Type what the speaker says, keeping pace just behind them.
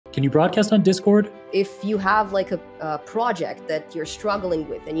Can you broadcast on Discord? If you have like a project that you're struggling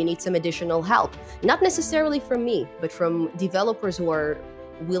with and you need some additional help, not necessarily from me, but from developers who are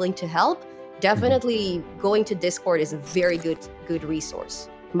willing to help, definitely going to Discord is a very good resource.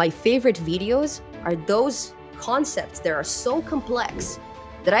 My favorite videos are those concepts that are so complex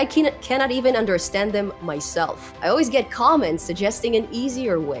that I cannot even understand them myself. I always get comments suggesting an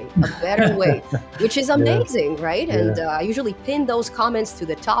easier way, a better way, which is amazing, right? Yeah. And I usually pin those comments to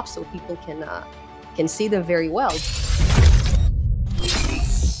the top so people can see them very well.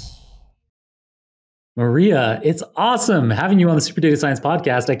 Mariya, it's awesome having you on the Super Data Science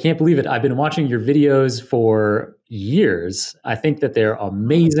podcast. I can't believe it. I've been watching your videos for years. I think that they're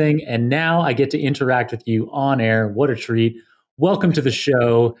amazing. And now I get to interact with you on air. What a treat. Welcome to the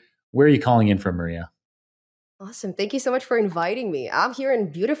show. Where are you calling in from, Mariya? Awesome. Thank you so much for inviting me. I'm here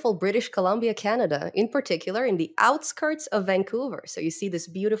in beautiful British Columbia, Canada, in particular in the outskirts of Vancouver. So you see this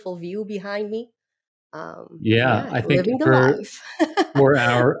beautiful view behind me. I think living the life. For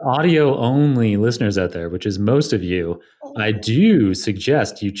our audio-only listeners out there, which is most of you, I do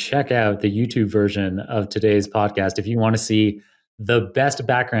suggest you check out the YouTube version of today's podcast if you want to see the best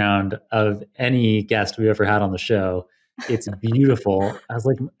background of any guest we ever had on the show. It's beautiful. I was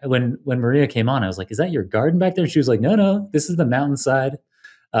like, when Mariya came on, I was like, is that your garden back there? She was like, no, this is the mountainside.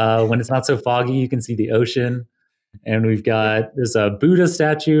 When it's not so foggy, you can see the ocean. And there's a Buddha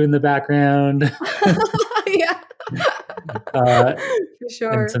statue in the background. Yeah. For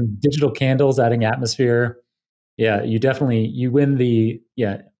sure. And some digital candles adding atmosphere. Yeah, you win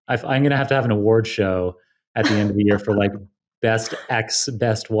I'm going to have an award show at the end of the year for like best X,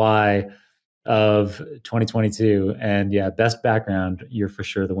 best Y of 2022. And yeah, best background, you're for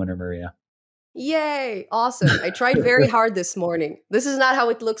sure the winner, Mariya. Yay. Awesome. I tried very hard this morning. This is not how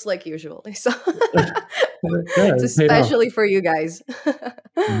it looks like usually. So it's especially for you guys.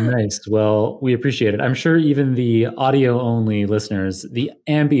 Nice. Well, we appreciate it. I'm sure even the audio only listeners, the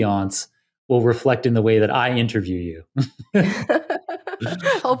ambiance will reflect in the way that I interview you.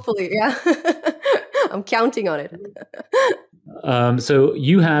 Hopefully. Yeah. I'm counting on it. So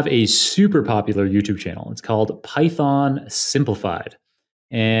you have a super popular YouTube channel. It's called Python Simplified.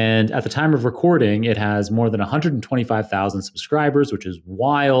 And at the time of recording, it has more than 125,000 subscribers, which is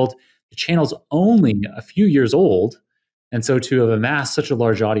wild. The channel's only a few years old. And so to have amassed such a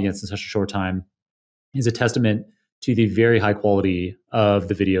large audience in such a short time is a testament to the very high quality of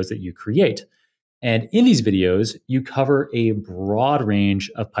the videos that you create. And in these videos, you cover a broad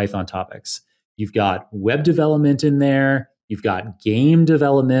range of Python topics. You've got web development in there. You've got game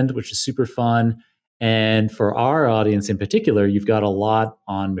development, which is super fun. And for our audience in particular, you've got a lot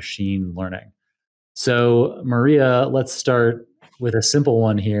on machine learning. So Mariya, let's start with a simple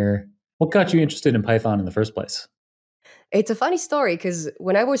one here. What got you interested in Python in the first place? It's a funny story because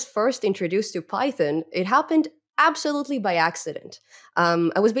when I was first introduced to Python, it happened absolutely by accident.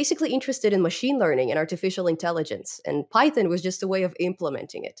 I was basically interested in machine learning and artificial intelligence, and Python was just a way of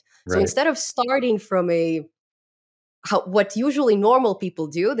implementing it. Right. So instead of starting from what usually normal people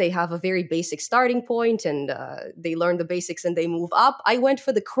do, they have a very basic starting point and they learn the basics and they move up. I went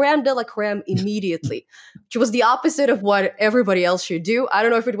for the creme de la creme immediately, which was the opposite of what everybody else should do. I don't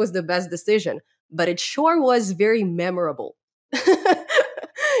know if it was the best decision, but it sure was very memorable.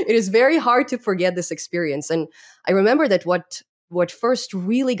 It is very hard to forget this experience. And I remember that what first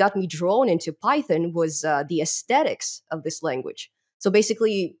really got me drawn into Python was the aesthetics of this language. So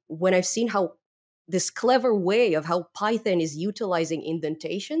basically, when I've seen how this clever way of how Python is utilizing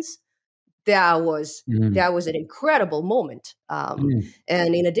indentations, that was an incredible moment.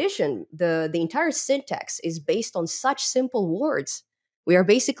 And in addition, the entire syntax is based on such simple words. We are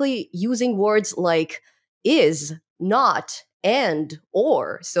basically using words like is, not, and,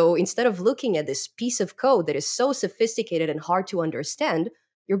 or. So instead of looking at this piece of code that is so sophisticated and hard to understand,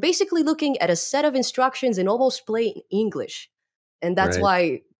 you're basically looking at a set of instructions in almost plain English. And that's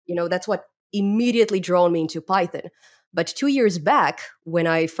why, that's what immediately drawn me into Python. But 2 years back, when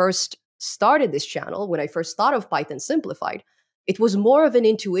I first started this channel, when I first thought of Python Simplified, it was more of an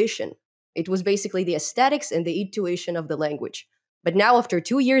intuition. It was basically the aesthetics and the intuition of the language. But now, after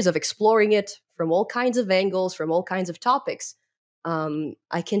 2 years of exploring it from all kinds of angles, from all kinds of topics,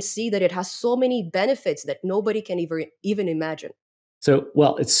 I can see that it has so many benefits that nobody can even imagine. So,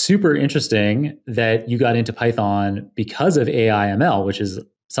 well, it's super interesting that you got into Python because of AI/ML, which is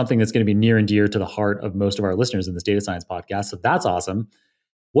something that's going to be near and dear to the heart of most of our listeners in this data science podcast. So that's awesome.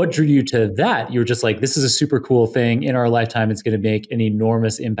 What drew you to that? You were just like, this is a super cool thing in our lifetime. It's going to make an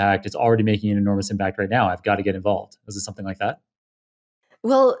enormous impact. It's already making an enormous impact right now. I've got to get involved. Was it something like that?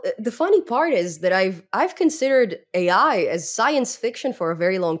 Well, the funny part is that I've considered AI as science fiction for a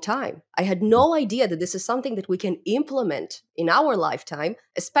very long time. I had no idea that this is something that we can implement in our lifetime,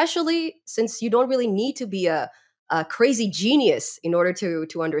 especially since you don't really need to be a crazy genius in order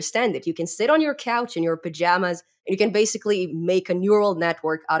to understand it. You can sit on your couch in your pajamas and you can basically make a neural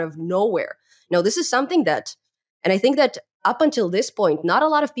network out of nowhere. Now, this is something that, and I think that up until this point, not a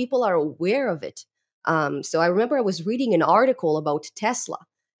lot of people are aware of it. So I remember I was reading an article about Tesla,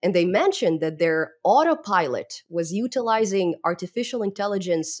 and they mentioned that their autopilot was utilizing artificial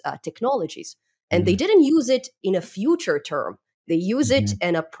intelligence technologies, and they Mm, didn't use it in a future term. They use it mhm,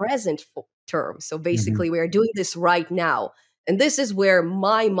 in a present term. So mhm, basically, we are doing this right now, and this is where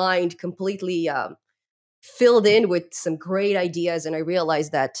my mind completely filled in with some great ideas, and I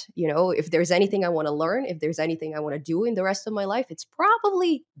realized that, if there's anything I want to learn, if there's anything I want to do in the rest of my life, it's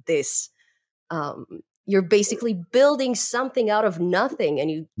probably this. You're basically building something out of nothing,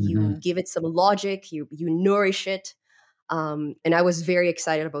 and you mhm. give it some logic, you nourish it. And I was very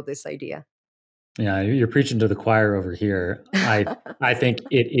excited about this idea. Yeah, you're preaching to the choir over here. I think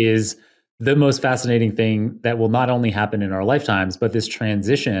it is the most fascinating thing that will not only happen in our lifetimes, but this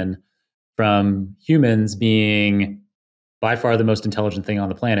transition from humans being by far the most intelligent thing on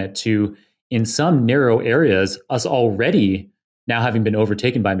the planet to, in some narrow areas, us already now having been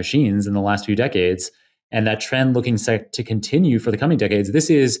overtaken by machines in the last few decades, and that trend looking set to continue for the coming decades. This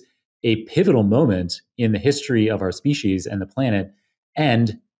is a pivotal moment in the history of our species and the planet.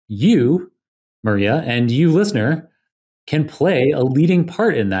 And you, Mariya, and you, listener, can play a leading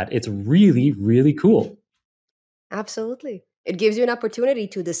part in that. It's really, really cool. Absolutely. It gives you an opportunity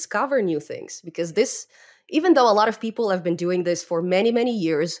to discover new things, because this, even though a lot of people have been doing this for many, many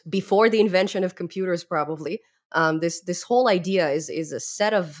years before the invention of computers, probably, this whole idea is a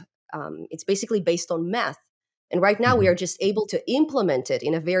set of, it's basically based on math. And right now we Mhm, are just able to implement it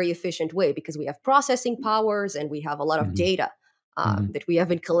in a very efficient way because we have processing powers and we have a lot of mhm, data mhm. that we have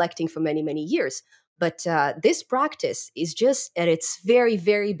been collecting for many, many years. But this practice is just at its very,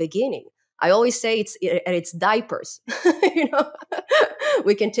 very beginning. I always say at its diapers. you know,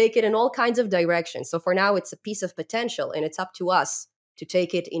 we can take it in all kinds of directions. So for now, it's a piece of potential, and it's up to us to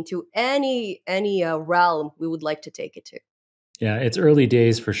take it into any realm we would like to take it to. Yeah, it's early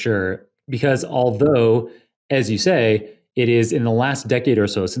days for sure. Because although, as you say, it is in the last decade or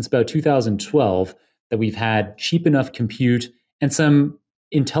so, since about 2012, that we've had cheap enough compute and some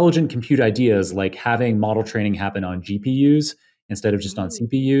intelligent compute ideas like having model training happen on GPUs instead of just on Mm.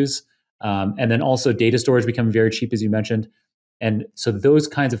 CPUs. And then also data storage becoming very cheap, as you mentioned. And so those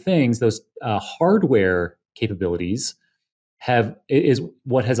kinds of things, those hardware capabilities, have is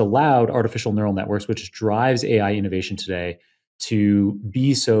what has allowed artificial neural networks, which drives AI innovation today, to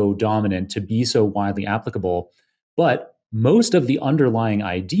be so dominant, to be so widely applicable. But most of the underlying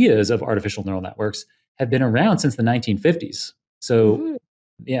ideas of artificial neural networks have been around since the 1950s. So, Hmm.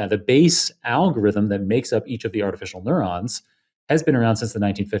 yeah, the base algorithm that makes up each of the artificial neurons has been around since the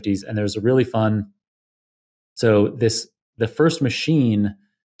 1950s. And there's a really fun so the first machine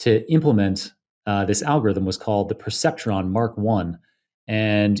to implement this algorithm was called the Perceptron Mark One,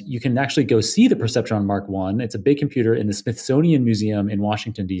 and you can actually go see the Perceptron Mark One. It's a big computer in the Smithsonian Museum in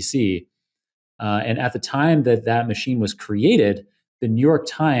Washington D.C. And at the time that that machine was created, the New York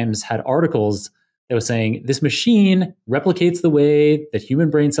Times had articles that was saying this machine replicates the way that human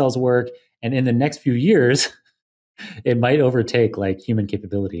brain cells work, and in the next few years, it might overtake like human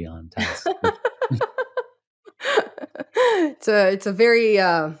capability on tasks. It's a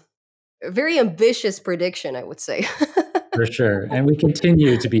very ambitious prediction, I would say. For sure. And we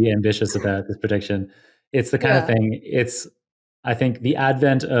continue to be ambitious about this prediction. It's the kind of Yeah. thing, it's, I think, the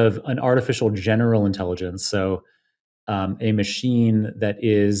advent of an artificial general intelligence. So, a machine that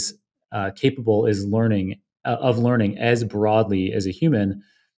is capable is learning of learning as broadly as a human.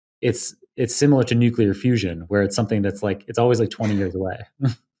 It's similar to nuclear fusion, where it's something that's like it's always like 20 years away,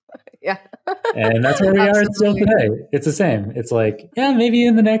 Yeah. and that's where we are still Absolutely. today. It's the same. It's like, yeah, maybe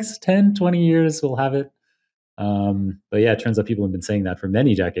in the next 10, 20 years we'll have it. But yeah, it turns out people have been saying that for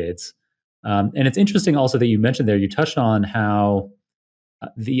many decades. And it's interesting also that you mentioned there, you touched on how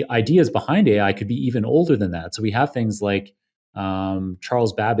the ideas behind AI could be even older than that. So we have things like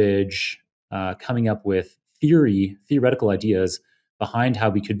Charles Babbage coming up with theoretical ideas behind how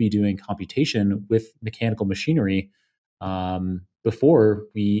we could be doing computation with mechanical machinery before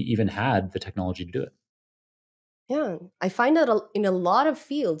we even had the technology to do it. Yeah, I find that in a lot of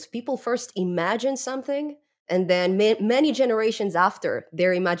fields, people first imagine something, and then many generations after,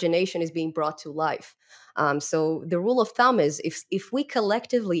 their imagination is being brought to life. So the rule of thumb is if we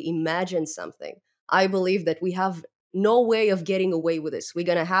collectively imagine something, I believe that we have no way of getting away with this. We're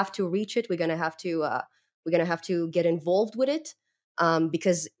gonna have to reach it. We're gonna have to get involved with it,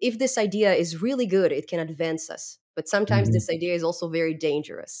 because if this idea is really good, it can advance us. But sometimes Mhm. this idea is also very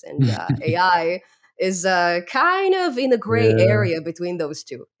dangerous, and AI is kind of in a gray Yeah, area between those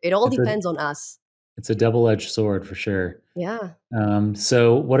two. It all it's a depends on us. it's a double-edged sword for sure. Yeah.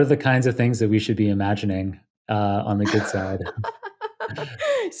 So what are the kinds of things that we should be imagining on the good side?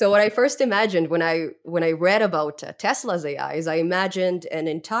 So what I first imagined when I read about Tesla's AI is I imagined an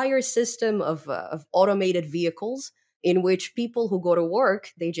entire system of automated vehicles in which people who go to work,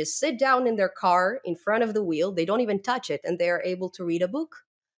 they just sit down in their car in front of the wheel, they don't even touch it, and they are able to read a book.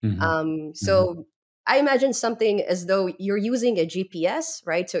 Mhm, mhm. So I imagine something as though you're using a GPS,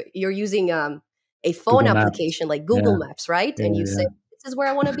 right? So you're using a phone Google Maps. application like Yeah, Google Maps, right? yeah, And you say, yeah. "This is where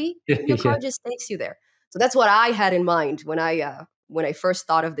I want to be," Yeah, and your car yeah. just takes you there. So that's what I had in mind when I first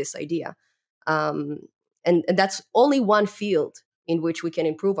thought of this idea, um, and that's only one field in which we can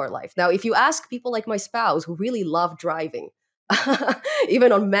improve our life. Now, if you ask people like my spouse who really love driving,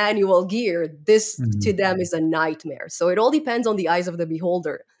 even on manual gear, this to Mhm. them is a nightmare. So it all depends on the eyes of the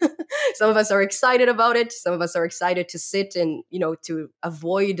beholder. Some of us are excited about it. Some of us are excited to sit and, to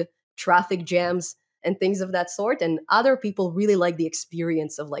avoid traffic jams and things of that sort. And other people really like the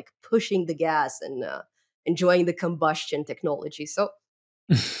experience of like pushing the gas and enjoying the combustion technology. So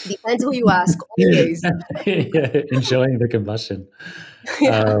depends who you ask, always. Yeah, enjoying the combustion.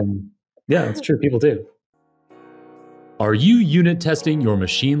 Yeah. Um, yeah, that's true. People do. Are you unit testing your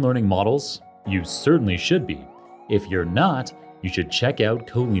machine learning models? You certainly should be. If you're not, you should check out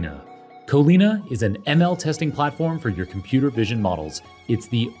Colina. Colina is an ML testing platform for your computer vision models. It's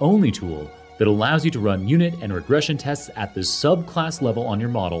the only tool that allows you to run unit and regression tests at the subclass level on your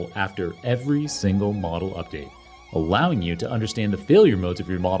model after every single model update, allowing you to understand the failure modes of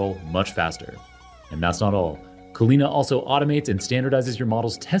your model much faster. And that's not all. Colina also automates and standardizes your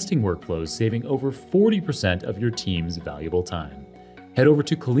model's testing workflows, saving over 40% of your team's valuable time. Head over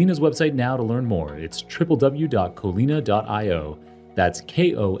to Colina's website now to learn more. It's www.colina.io. That's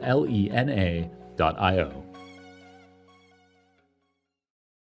KOLENA.io.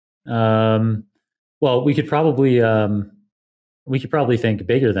 Well, we could probably think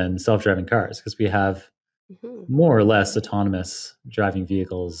bigger than self-driving cars because we have Mhm. more or less autonomous driving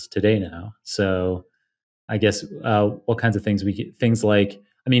vehicles today now. So I guess what kinds of things things like,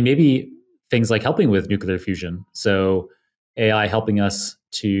 I mean, maybe things like helping with nuclear fusion. So AI helping us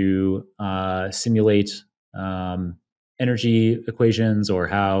to simulate um, energy equations or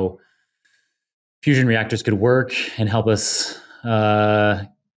how fusion reactors could work and help us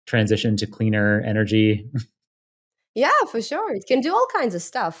transition to cleaner energy. Yeah, for sure. It can do all kinds of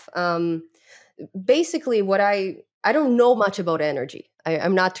stuff. Basically, what I don't know much about energy.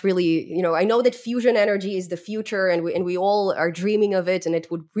 I'm not really, I know that fusion energy is the future, and we all are dreaming of it, and it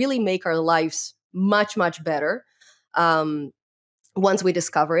would really make our lives much much better. Um, Once we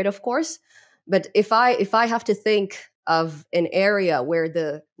discover it, of course. But if I have to think of an area where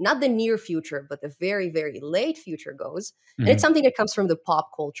the not the near future but the very very late future goes, and it's Hmm. something that comes from the pop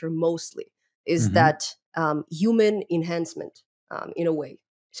culture mostly, is Hmm. that human enhancement, in a way.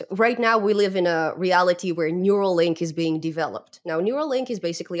 So right now we live in a reality where Neuralink is being developed. Now Neuralink is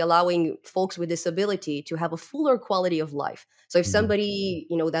basically allowing folks with disability to have a fuller quality of life. So if Hmm. somebody,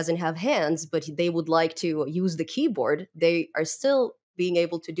 doesn't have hands, but they would like to use the keyboard, they are still being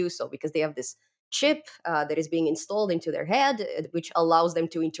able to do so because they have this chip that is being installed into their head, which allows them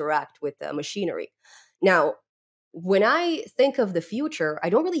to interact with machinery. Now, when I think of the future, I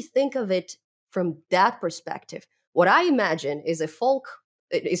don't really think of it from that perspective. What I imagine is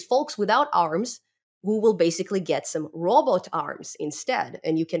folks without arms who will basically get some robot arms instead,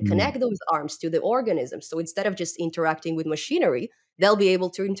 and you can Hmm. connect those arms to the organism. So instead of just interacting with machinery, they'll be able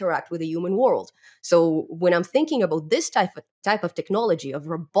to interact with the human world. So when I'm thinking about this type of technology of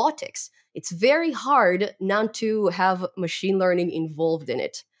robotics, it's very hard not to have machine learning involved in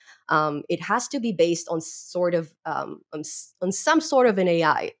it. It has to be based on sort of on some sort of an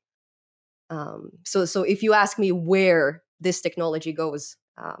AI. So if you ask me where this technology goes,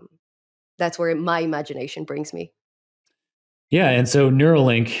 that's where my imagination brings me. Yeah, and so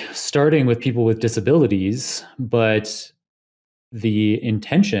Neuralink, starting with people with disabilities, but the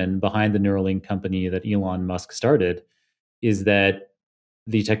intention behind the Neuralink company that Elon Musk started is that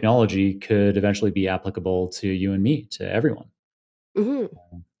the technology could eventually be applicable to you and me, to everyone. Hmm.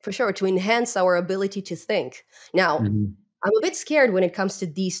 For sure, to enhance our ability to think. Now, Mhm. I'm a bit scared when it comes to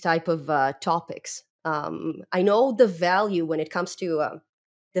these type of topics. I know the value when it comes to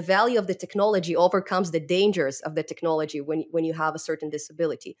the value of the technology overcomes the dangers of the technology when you have a certain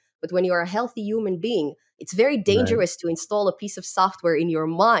disability. But when you are a healthy human being, it's very Right. dangerous to install a piece of software in your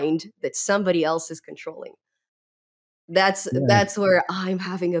mind that somebody else is controlling. Yeah. That's where I'm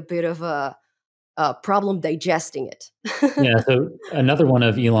having a bit of a problem digesting it. Yeah. So another one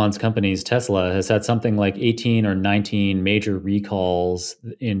of Elon's companies, Tesla, has had something like 18 or 19 major recalls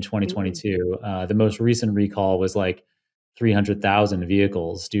in Mm. 2022. The most recent recall was like 300,000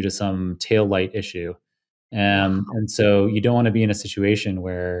 vehicles due to some tail light issue. Wow. And so you don't want to be in a situation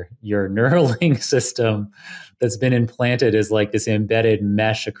where your Neuralink system that's been implanted is like this embedded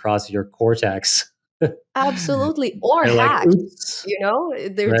mesh across your cortex. Absolutely, or They're like, hacked. oops.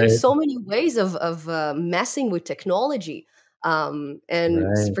 There's Right. so many ways of messing with technology. Right.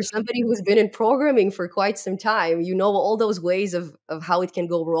 For somebody who's been in programming for quite some time, you know all those ways of how it can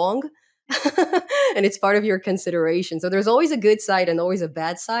go wrong, and it's part of your consideration. So there's always a good side and always a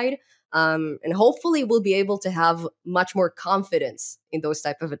bad side. And hopefully, we'll be able to have much more confidence in those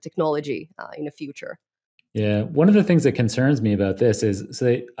type of a technology in the future. Yeah. One of the things that concerns me about this is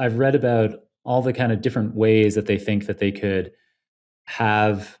I've read about all the kind of different ways that they think that they could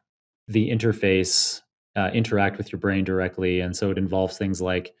have the interface interact with your brain directly. And so it involves things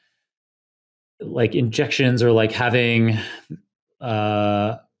like injections or like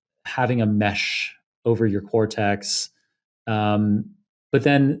uh, having a mesh over your cortex. Um, but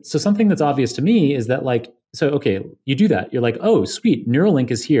then, so something that's obvious to me is that like, so okay, you do that. You're like, oh, sweet,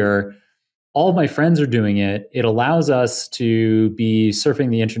 Neuralink is here. All of my friends are doing it. It allows us to be surfing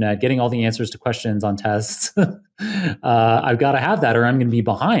the internet, getting all the answers to questions on tests. I've got to have that, or I'm going to be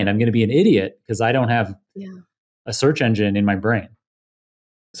behind. I'm going to be an idiot because I don't have Yeah. a search engine in my brain.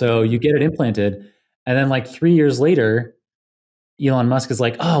 So you Yeah. get it implanted, and then like 3 years later, Elon Musk is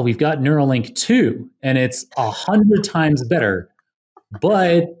like, "Oh, we've got Neuralink 2, and it's 100 times better."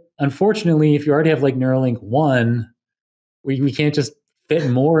 But unfortunately, if you already have like Neuralink 1, we can't just fit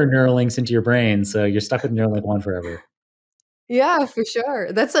more Neuralinks into your brain, so you're stuck with Neuralink 1 forever. Yeah, for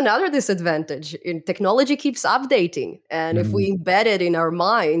sure. That's another disadvantage. Technology keeps updating. And if Mhm. we embed it in our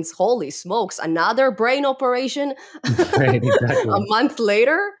minds, holy smokes, another brain operation Right, a exactly. month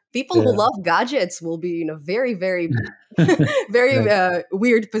later, people who Yeah. love gadgets will be in a very, very, very Right.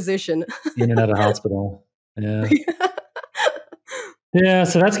 weird position. In and out of hospital. Yeah. Yeah,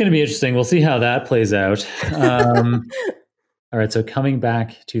 so that's gonna be interesting. We'll see how that plays out. All right, so coming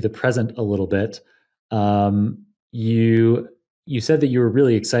back to the present a little bit, um, you you said that you were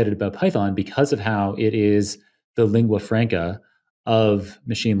really excited about Python because of how it is the lingua franca of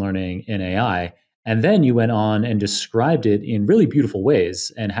machine learning and AI, and then you went on and described it in really beautiful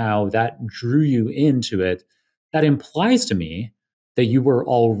ways and how that drew you into it. That implies to me that you were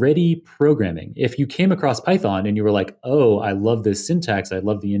already programming. If you came across Python and you were like, "Oh, I love this syntax, I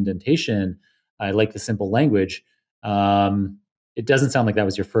love the indentation, I like the simple language," it doesn't sound like that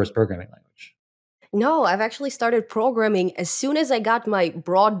was your first programming language. No, I've actually started programming as soon as I got my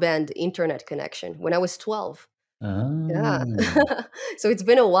broadband internet connection when I was 12. Yeah. Oh. So it's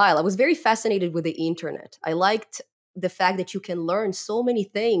been a while. I was very fascinated with the internet. I liked the fact that you can learn so many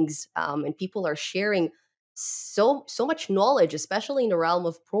things, and people are sharing so much knowledge, especially in the realm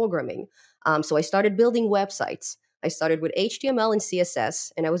of programming. So I started building websites. I started with HTML and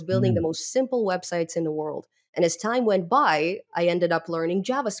CSS, and I was building the Mm, most simple websites in the world. And as time went by, I ended up learning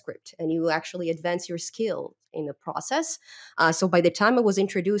JavaScript, and you actually advance your skill in the process. So by the time I was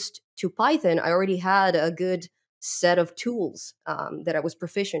introduced to Python, I already had a good set of tools that I was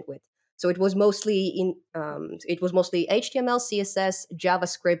proficient with. So it was mostly HTML, CSS,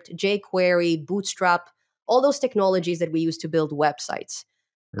 JavaScript, jQuery, Bootstrap, all those technologies that we use to build websites.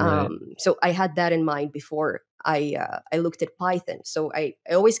 right. So I had that in mind before I looked at Python. So I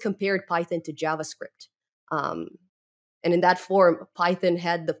always compared Python to JavaScript. Um, and in that form, Python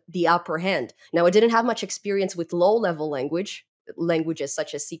had the upper hand. Now, I didn't have much experience with low level languages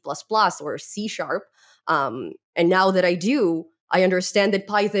such as C++ or C sharp. And now that I do, I understand that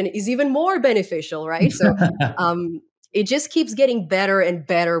Python is even more beneficial, right? So um, it just keeps getting better and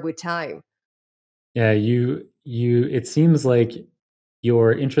better with time. Yeah, you it seems like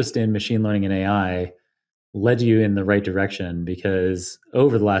your interest in machine learning and AI led you in the right direction because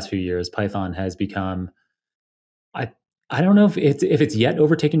over the last few years, Python has become I I don't know if it's yet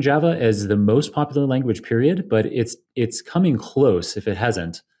overtaken Java as the most popular language, period, but it's coming close if it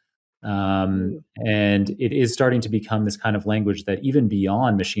hasn't. Mm. And it is starting to become this kind of language that even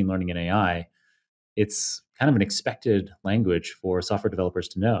beyond machine learning and AI, it's kind of an expected language for software developers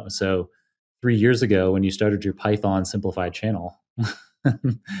to know. So 3 years ago, when you started your Python simplified channel,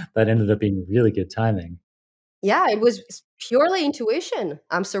 that ended up being really good timing. Yeah, it was purely intuition.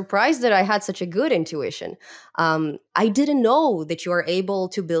 I'm surprised that I had such a good intuition. I didn't know that you are able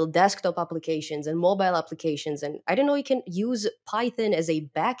to build desktop applications and mobile applications, and I didn't know you can use Python as a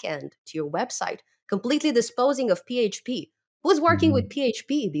backend to your website, completely disposing of PHP. Who's working with Mhm.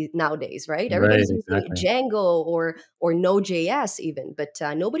 PHP nowadays, right? Right, Everybody's using exactly. Django or Node.js even, but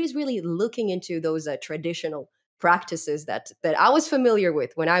nobody's really looking into those traditional practices that I was familiar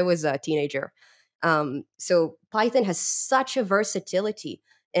with when I was a teenager. So Python has such a versatility.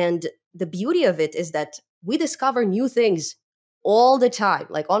 And the beauty of it is that we discover new things all the time.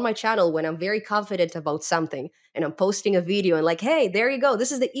 Like on my channel, when I'm very confident about something and I'm posting a video and like, hey, there you go.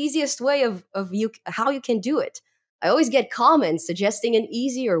 This is the easiest way of you how you can do it. I always get comments suggesting an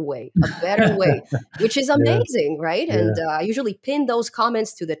easier way, a better way, which is Yeah, amazing, right? And yeah. I usually pin those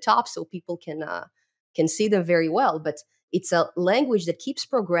comments to the top so people can see them very well. But it's a language that keeps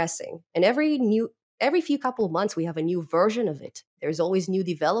progressing, and every few couple of months we have a new version of it. There's always new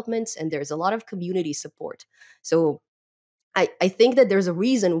developments and there's a lot of community support. So I think that there's a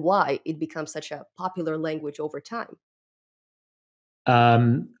reason why it becomes such a popular language over time.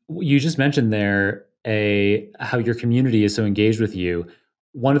 You just mentioned there a how your community is so engaged with you.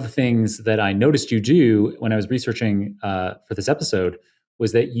 One of the things that I noticed you do when I was researching for this episode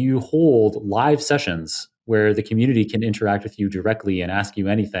was that you hold live sessions where the community can interact with you directly and ask you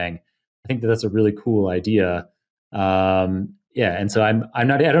anything. I think that that's a really cool idea. Yeah, and so I'm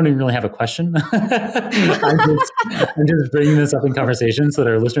not I don't even really have a question. I'm just bringing this up in conversation so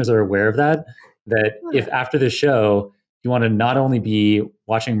that our listeners are aware of that. That if after the show you want to not only be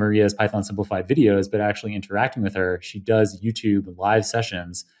watching Mariya's Python Simplified videos, but actually interacting with her. She does YouTube live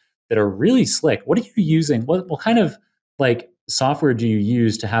sessions that are really slick. What are you using? What kind of like software do you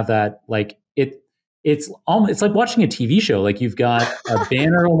use to have that? Like it's like watching a TV show. Like you've got a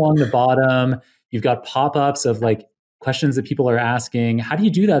banner along the bottom, you've got pop-ups of like questions that people are asking. How do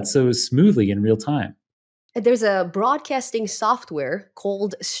you do that so smoothly in real time? There's a broadcasting software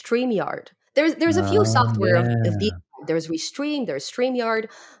called StreamYard. There's a few Oh software of the yeah. there's Restream, there's StreamYard,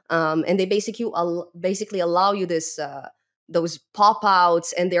 and they basically allow you this those pop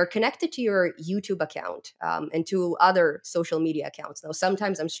outs, and they're connected to your YouTube account and to other social media accounts. Now,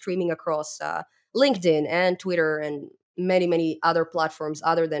 sometimes I'm streaming across LinkedIn and Twitter and many other platforms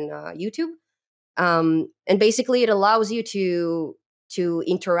other than YouTube. And basically, it allows you to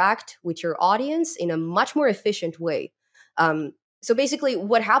interact with your audience in a much more efficient way. So basically,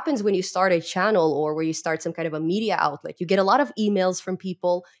 what happens when you start a channel or where you start some kind of a media outlet, you get a lot of emails from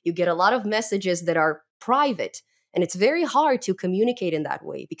people, you get a lot of messages that are private, and it's very hard to communicate in that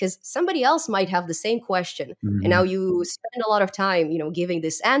way because somebody else might have the same question, and now Mhm. you spend a lot of time, giving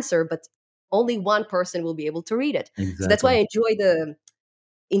this answer, but only one person will be able to read it. So that's why Exactly. I enjoy the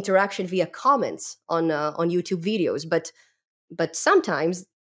interaction via comments on YouTube videos. But sometimes,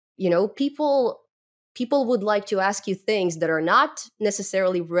 people would like to ask you things that are not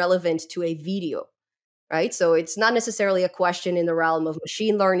necessarily relevant to a video, right? So it's not necessarily a question in the realm of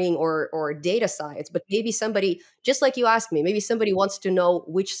machine learning or data science, but maybe somebody, just like you asked me, maybe somebody wants to know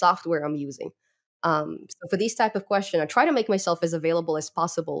which software I'm using. So for these type of question, I try to make myself as available as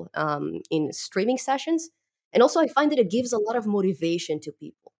possible in streaming sessions, and also I find that it gives a lot of motivation to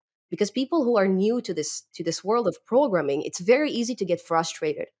people because people who are new to this world of programming, it's very easy to get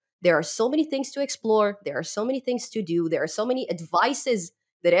frustrated. There are so many things to explore. There are so many things to do. There are so many advices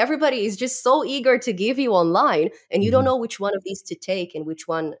that everybody is just so eager to give you online, and you don't Mhm. know which one of these to take and which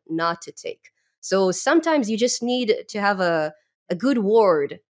one not to take. So sometimes you just need to have a good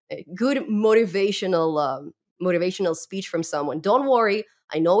word, a good motivational speech from someone. Don't worry,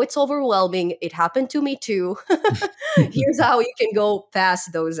 I know it's overwhelming, it happened to me too. Here's how you can go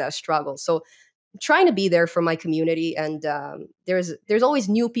past those struggles. So trying to be there for my community, and there's always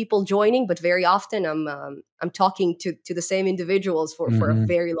new people joining, but very often I'm talking to the same individuals for a Mhm.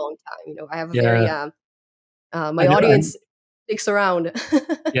 very long time. I have a very Yeah, I my know. audience sticks around.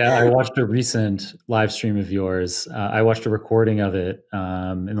 Yeah, I watched a recent live stream of yours. I watched a recording of it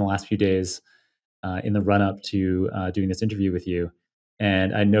in the last few days in the run up to doing this interview with you.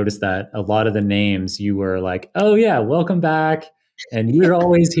 And I noticed that a lot of the names you were like, oh, yeah, welcome back. And you're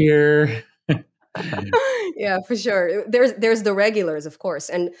always here. Yeah, for sure. There's the regulars, of course,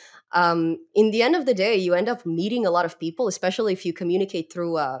 and in the end of the day, you end up meeting a lot of people, especially if you communicate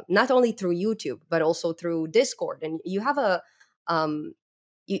through not only through YouTube but also through Discord, and you have um,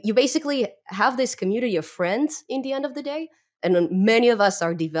 you basically have this community of friends in the end of the day. And many of us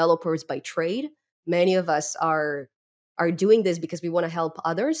are developers by trade. Many of us are doing this because we want to help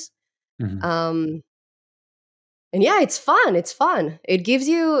others. Mhm. Um, And yeah, it's fun. It's fun. It gives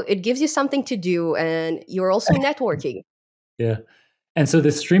you something to do, and you're also networking. Yeah. And so the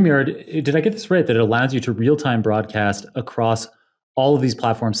StreamYard, did I get this right? That it allows you to real time broadcast across all of these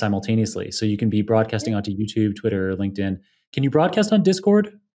platforms simultaneously. So you can be broadcasting onto YouTube, Twitter, LinkedIn. Can you broadcast on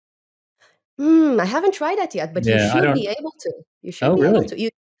Discord? I haven't tried that yet, but you Yeah, I should don't. be able to. You should Oh, be able really? to. You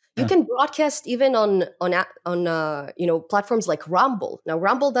Huh. can broadcast even on platforms like Rumble. Now,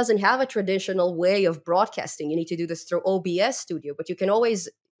 Rumble doesn't have a traditional way of broadcasting. You need to do this through OBS Studio, but you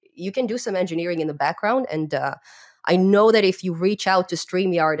can do some engineering in the background. And I know that if you reach out to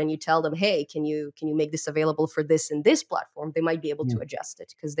StreamYard and you tell them, "Hey, can you make this available for this and this platform?" They might be able to Hmm, adjust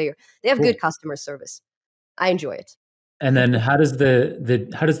it because they have good cool. customer service. I enjoy it. And then how does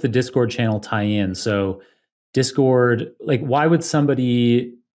the Discord channel tie in? So Discord, like why would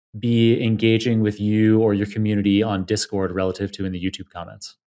somebody be engaging with you or your community on Discord relative to in the YouTube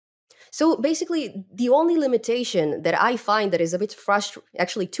comments? So basically, the only limitation that I find that is a bit frustrating,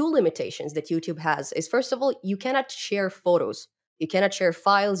 actually, two limitations that YouTube has is first of all, you cannot share photos. You cannot share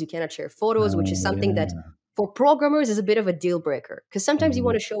files, you cannot share photos, which is Oh, something that yeah. for programmers is a bit of a deal breaker. Because sometimes you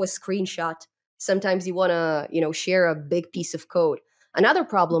want Mhm. to show a screenshot, sometimes you want to, share a big piece of code. Another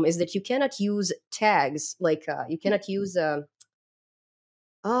problem is that you cannot use tags, like you cannot use it's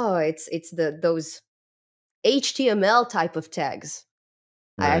the those HTML type of tags.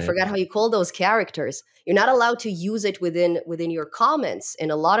 I Right. forgot how you call those characters. You're not allowed to use it within your comments, and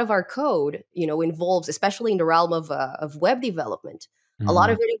a lot of our code, involves, especially in the realm of web development, a lot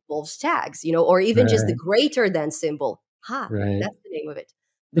of Mhm. it involves tags, or even just the Right, greater than symbol. right. That's the name of it.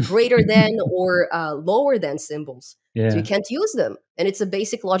 The greater than or lower than symbols. So you Yeah. can't use them, and it's a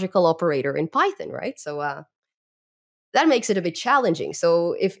basic logical operator in Python, right? So that makes it a bit challenging.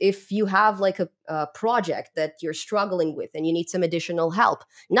 So if you have like a project that you're struggling with and you need some additional help,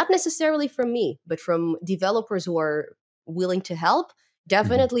 not necessarily from me, but from developers who are willing to help, Mhm.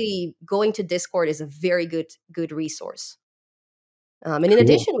 definitely going to Discord is a very good resource. And in Cool.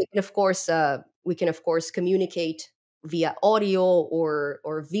 addition, we can of course communicate via audio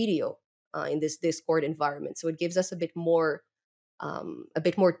or video in this Discord environment. So it gives us a bit more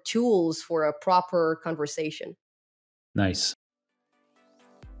tools for a proper conversation. Nice.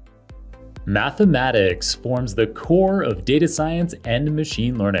 Mathematics forms the core of data science and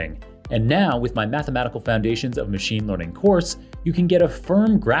machine learning. And now, with my Mathematical Foundations of Machine Learning course, you can get a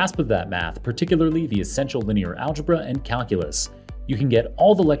firm grasp of that math, particularly the essential linear algebra and calculus. You can get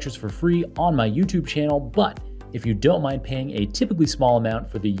all the lectures for free on my YouTube channel, but if you don't mind paying a typically small amount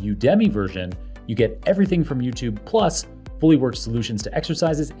for the Udemy version, you get everything from YouTube plus fully worked solutions to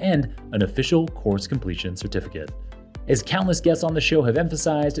exercises and an official course completion certificate. As countless guests on the show have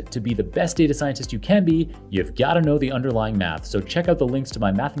emphasized, to be the best data scientist you can be, you've got to know the underlying math. So check out the links to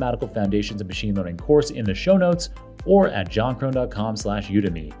my Mathematical Foundations of Machine Learning course in the show notes or at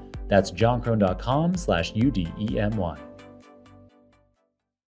johnkrohn.com/Udemy. That's johnkrohn.com/UDEMY.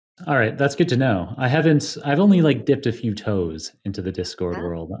 All right, that's good to know. I've only like dipped a few toes into the Discord Ah,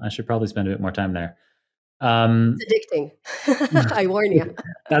 world. I should probably spend a bit more time there. it's Um, addicting. I warn you.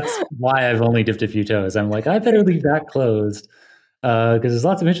 that's why I've only dipped a few toes. I'm like, I better leave that closed because there's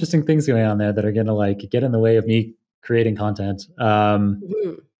lots of interesting things going on there that are going to like get in the way of me creating content.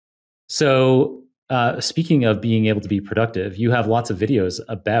 Mhm, Speaking of being able to be productive, you have lots of videos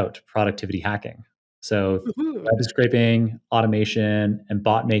about productivity hacking. So, mhm. web scraping, automation, and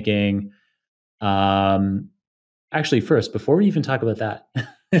bot making. Um, Actually, first, before we even talk about that,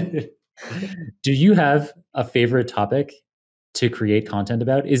 do you have a favorite topic to create content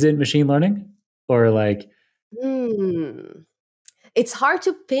about? Is it machine learning or like, Hmm. It's hard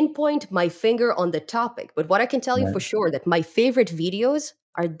to pinpoint my finger on the topic, but what I can tell you right, for sure that my favorite videos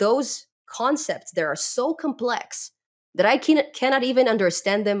are those concepts that are so complex that I cannot even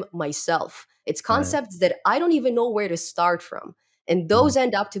understand them myself. It's right, concepts that I don't even know where to start from. And mm, those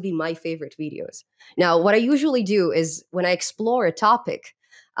end up to be my favorite videos. Now, what I usually do is when I explore a topic,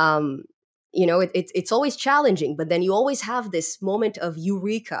 um, it's always challenging, but then you always have this moment of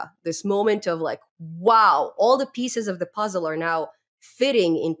eureka, this moment of like, wow, all the pieces of the puzzle are now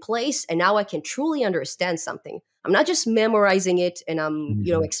fitting in place, and now I can truly understand something. I'm not just memorizing it and I'm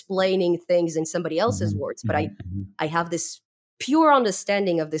mhm, explaining things in somebody else's mhm, words, but i mhm, mhm, i have this pure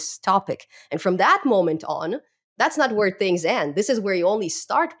understanding of this topic. And from that moment on, that's not where things end. This is where you only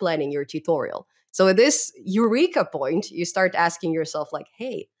start planning your tutorial. So at this eureka point, you start asking yourself like,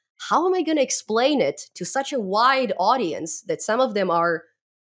 hey, how am I going to explain it to such a wide audience that some of them are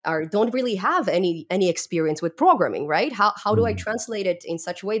don't really have any experience with programming, right? How do I mhm. translate it in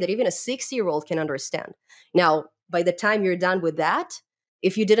such a way that even a 6-year-old can understand? Now, by the time you're done with that,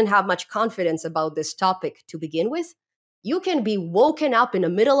 if you didn't have much confidence about this topic to begin with, you can be woken up in the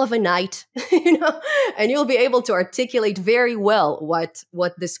middle of a night, and you'll be able to articulate very well what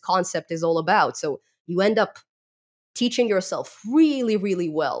this concept is all about. So you end up teaching yourself really, really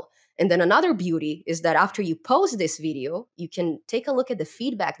well. And then another beauty is that after you post this video, you can take a look at the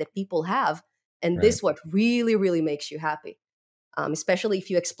feedback that people have. And Right. this what really, really makes you happy. Especially if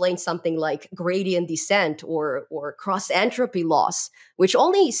you explain something like gradient descent or cross entropy loss, which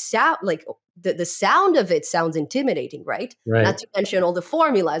only sound like the sound of it sounds intimidating, right? Not Right. to mention all the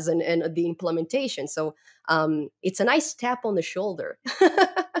formulas and the implementation. So it's a nice tap on the shoulder.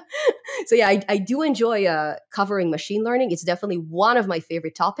 So yeah, I do enjoy covering machine learning. It's definitely one of my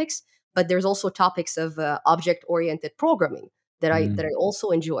favorite topics. But there's also topics of object-oriented programming that I also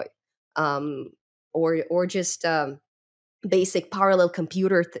enjoy, or just basic parallel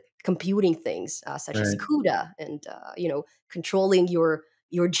computing things such as Right. CUDA and controlling your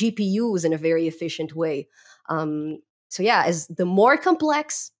GPUs in a very efficient way. So yeah, as the more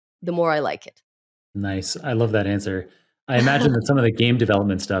complex, the more I like it. Nice. I love that answer. I imagine that some of the game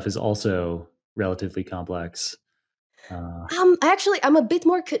development stuff is also relatively complex. Actually, I'm a bit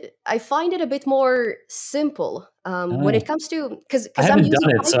more. I find it a bit more simple when Oh, it comes to I because I'm haven't done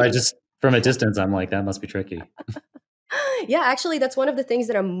using it, so I Python. just from a distance, I'm like, that must be tricky. Yeah, actually, that's one of the things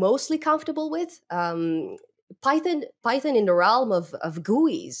that I'm mostly comfortable with. Python in the realm of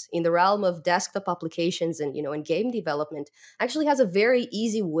GUIs, in the realm of desktop applications, and in game development, actually has a very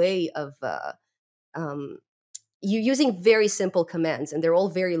easy way of um, you using very simple commands, and they're all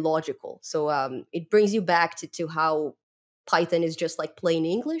very logical. So it brings you back to how Python is just like plain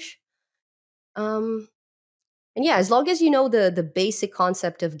English. Um, and yeah, as long as you know the basic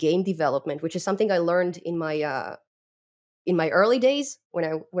concept of game development, which is something I learned in my early days when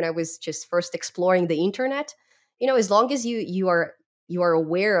I was just first exploring the internet, as long as you are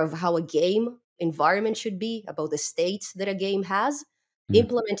aware of how a game environment should be, about the states that a game has, Mm.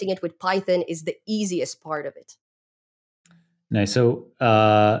 implementing it with Python is the easiest part of it. Nice. So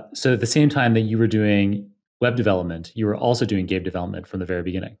at the same time that you were doing web development, you were also doing game development from the very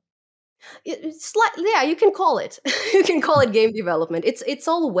beginning. It's like, yeah, you can call it you can call it game development. It's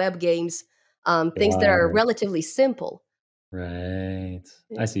all web games, things that Got are it. relatively simple. Right.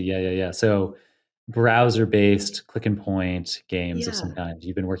 I Yeah. see. Yeah, yeah, yeah. So browser-based click and point games of some Yeah. kind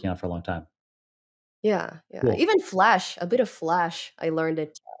you've been working on for a long time. Yeah, yeah. Cool. Even Flash, a bit of Flash, I learned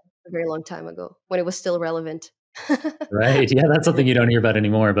it a very long time ago when it was still relevant. Right. Yeah, that's something you don't hear about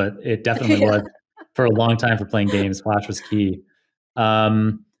anymore, but it definitely Yeah. was for a long time for playing games. Flash was key.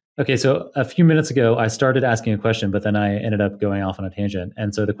 Okay, so a few minutes ago, I started asking a question, but then I ended up going off on a tangent.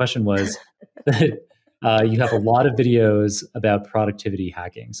 And so the question was that you have a lot of videos about productivity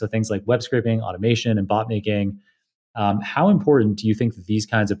hacking. So things like web scraping, automation, and bot making. How important do you think that these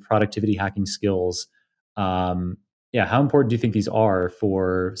kinds of productivity hacking skills, yeah, how important do you think these are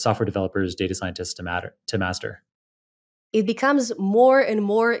for software developers, data scientists to master? It becomes more and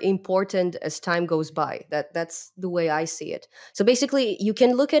more important as time goes by. That's the way I see it. So basically, you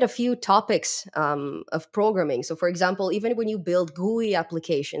can look at a few topics of programming. So, for example, even when you build GUI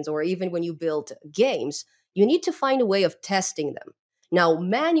applications or even when you build games, you need to find a way of testing them. Now,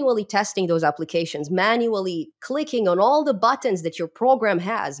 manually testing those applications, manually clicking on all the buttons that your program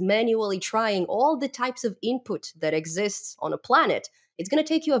has, manually trying all the types of input that exists on a planet, it's going to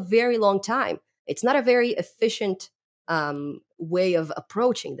take you a very long time. It's not a very efficient way of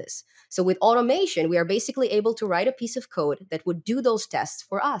approaching this. So with automation, we are basically able to write a piece of code that would do those tests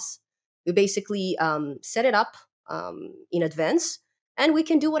for us. We basically set it up in advance, and we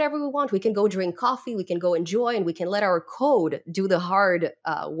can do whatever we want. We can go drink coffee, we can go enjoy, and we can let our code do the hard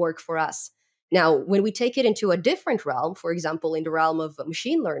work for us. Now, when we take it into a different realm, for example, in the realm of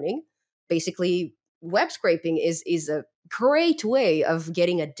machine learning, basically web scraping is a great way of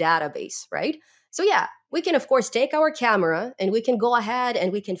getting a database, right? So yeah, we can of course take our camera and we can go ahead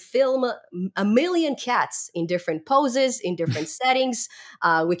and we can film a million cats in different poses, in different settings.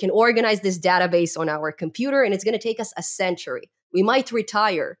 We can organize this database on our computer, and it's going to take us a century. We might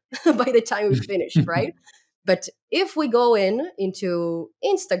retire by the time we finished, right? But if we go into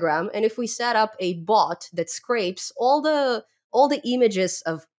Instagram and if we set up a bot that scrapes all the images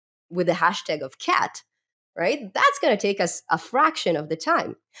of with the hashtag of cat, right? That's going to take us a fraction of the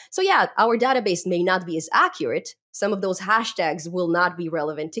time. So yeah, our database may not be as accurate. Some of those hashtags will not be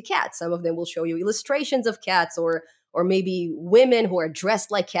relevant to cats. Some of them will show you illustrations of cats or maybe women who are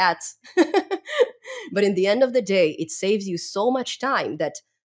dressed like cats. But in the end of the day, it saves you so much time that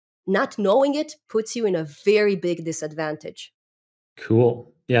not knowing it puts you in a very big disadvantage.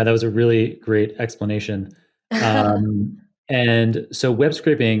 Cool. Yeah, that was a really great explanation. Um, And so web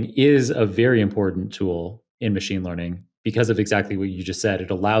scraping is a very important tool in machine learning because of exactly what you just said.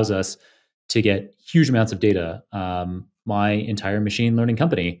 It allows us to get huge amounts of data. My entire machine learning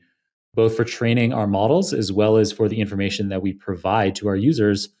company, both for training our models as well as for the information that we provide to our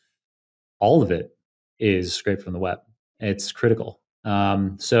users, all of it is scraped from the web. It's critical.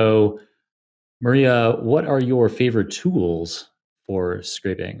 So, Mariya, what are your favorite tools for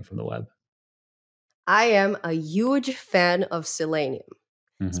scraping from the web? I am a huge fan of Selenium,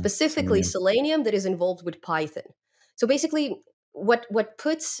 specifically Selenium. Selenium that is involved with Python. So basically, what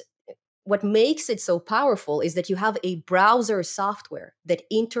makes it so powerful is that you have a browser software that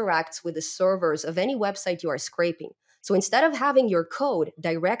interacts with the servers of any website you are scraping. So instead of having your code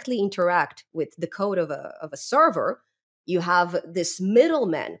directly interact with the code of a server, you have this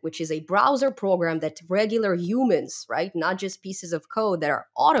middleman, which is a browser program that regular humans, right, not just pieces of code that are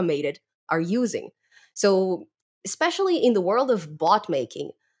automated, are using. So especially in the world of bot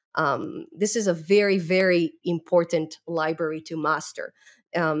making, this is a very, very important library to master.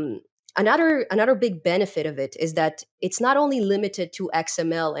 Um, another big benefit of it is that it's not only limited to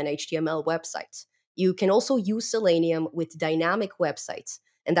XML and HTML websites. You can also use Selenium with dynamic websites,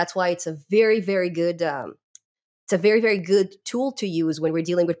 and that's why it's a very, very good it's a very, very good tool to use when we're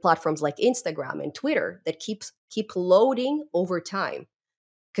dealing with platforms like Instagram and Twitter that keep loading over time,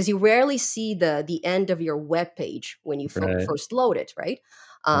 because you rarely see the end of your web page when you Right, first load it, right?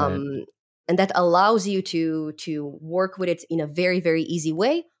 right. Um, and that allows you to work with it in a very, very easy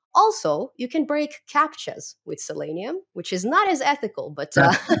way. Also, you can break captchas with Selenium, which is not as ethical, but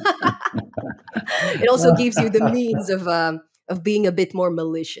it also gives you the means of being a bit more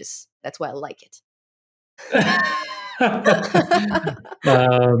malicious. That's why I like it.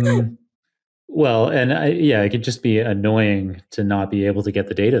 um, well, and yeah, it could just be annoying to not be able to get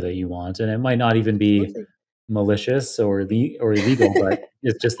the data that you want, and it might not even be Absolutely. malicious or or illegal, but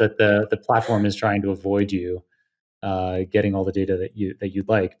it's just that the platform is trying to avoid you getting all the data that you'd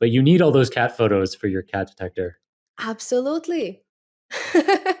like. But you need all those cat photos for your cat detector. Absolutely.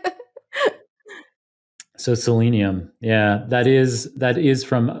 So Selenium, yeah, that is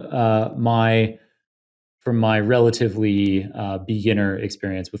from my relatively beginner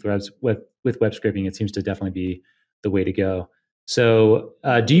experience with web scraping. It seems to definitely be the way to go. So,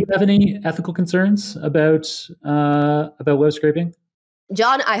 do you have any ethical concerns about web scraping?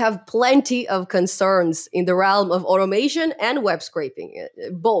 John, I have plenty of concerns in the realm of automation and web scraping,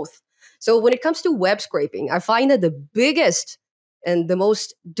 both. So, when it comes to web scraping, I find that the biggest and the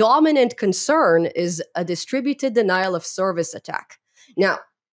most dominant concern is a distributed denial of service attack. Now,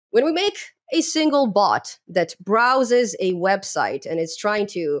 when we make a single bot that browses a website and it's trying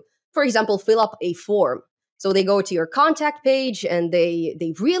to, for example, fill up a form, so they go to your contact page and they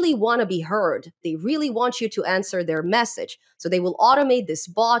really want to be heard. They really want you to answer their message. So they will automate this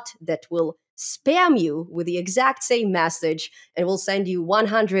bot that will spam you with the exact same message and will send you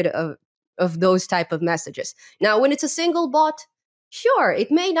 100 of those type of messages. Now, when it's a single bot, sure,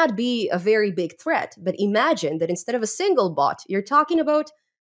 it may not be a very big threat, but imagine that instead of a single bot, you're talking about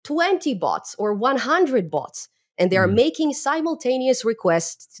 20 bots or 100 bots, and they are Mm, making simultaneous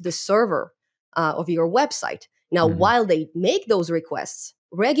requests to the server of your website. Now, mhm, while they make those requests,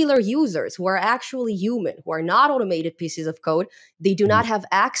 regular users who are actually human, who are not automated pieces of code, they do mhm. not have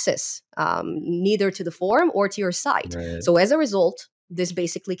access neither to the forum or to your site. Right. So as a result, this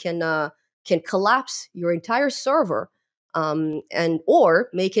basically can collapse your entire server and or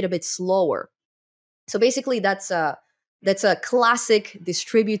make it a bit slower. So basically, that's a classic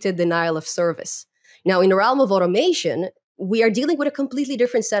distributed denial of service. Now, in the realm of automation, we are dealing with a completely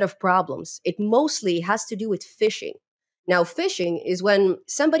different set of problems. It mostly has to do with phishing. Now, phishing is when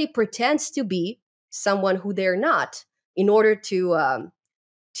somebody pretends to be someone who they're not in order to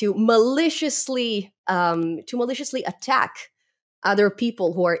maliciously attack other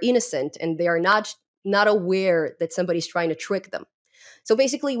people who are innocent and they are not aware that somebody's trying to trick them. So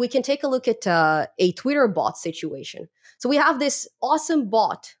basically, we can take a look at a Twitter bot situation. So we have this awesome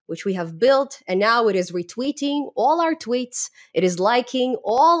bot, which we have built, and now it is retweeting all our tweets. It is liking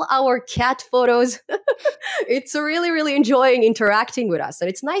all our cat photos. It's really, really enjoying interacting with us. And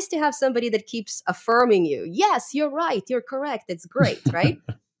it's nice to have somebody that keeps affirming you. Yes, you're right. You're correct. It's great, right?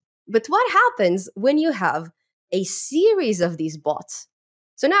 But what happens when you have a series of these bots?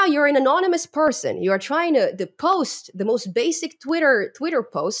 So now you're an anonymous person. You are trying to post the most basic Twitter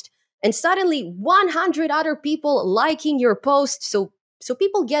post, and suddenly 100 other people liking your post. So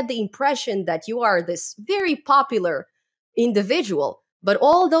people get the impression that you are this very popular individual. But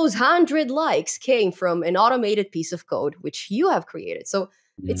all those 100 likes came from an automated piece of code which you have created. So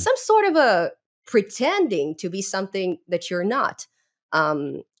it's Yeah. some sort of pretending to be something that you're not.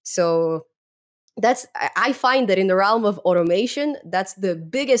 So I find that in the realm of automation, that's the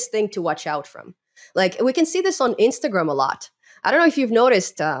biggest thing to watch out from. Like, we can see this on Instagram a lot. I don't know if you've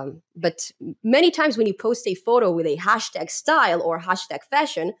noticed, but many times when you post a photo with a hashtag style or hashtag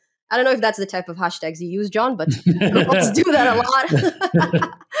fashion, I don't know if that's the type of hashtags you use, John, but girls do that a lot.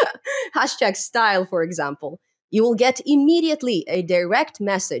 Hashtag style, for example, you will get immediately a direct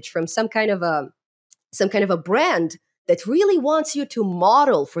message from some kind of a brand that really wants you to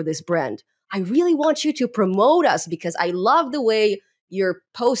model for this brand. I really want you to promote us because I love the way you're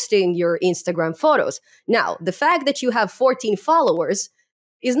posting your Instagram photos. Now, the fact that you have 14 followers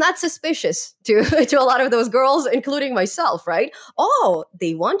is not suspicious to, to a lot of those girls, including myself, right? Oh,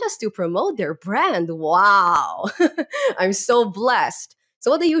 they want us to promote their brand. Wow. I'm so blessed.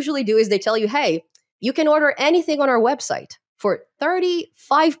 So what they usually do is they tell you, hey, you can order anything on our website for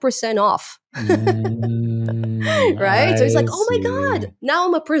 35% off. Right? So it's like, oh my God, now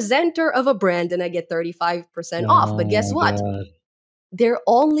I'm a presenter of a brand and I get 35% off. But guess what? God. Their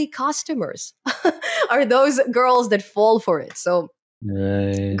only customers are those girls that fall for it. So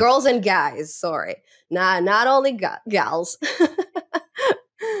girls and guys, sorry, not only gals,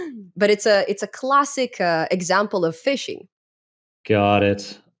 but it's a classic example of phishing. Got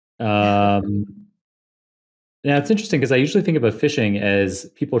it. Now, it's interesting because I usually think about phishing as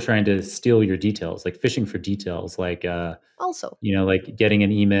people trying to steal your details, like phishing for details, like also, like getting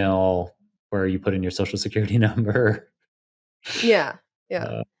an email where you put in your social security number. Yeah.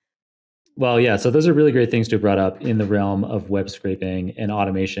 Well, yeah. So those are really great things to have brought up in the realm of web scraping and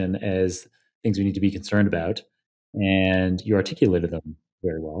automation as things we need to be concerned about, and you articulated them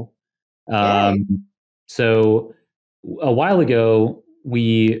very well. So a while ago,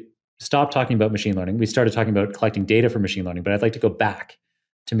 we stopped talking about machine learning. We started talking about collecting data for machine learning, but I'd like to go back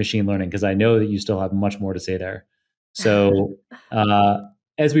to machine learning because I know that you still have much more to say there. So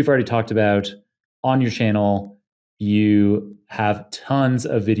as we've already talked about on your channel, you have tons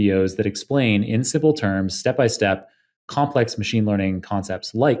of videos that explain in simple terms, step by step, complex machine learning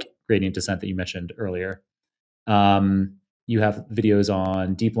concepts like gradient descent that you mentioned earlier. You have videos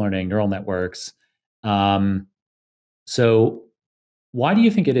on deep learning, neural networks. So why do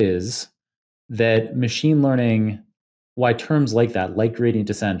you think it is that machine learning, why terms like that, like gradient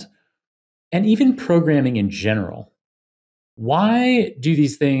descent, and even programming in general, why do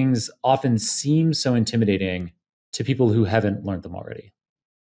these things often seem so intimidating to people who haven't learned them already?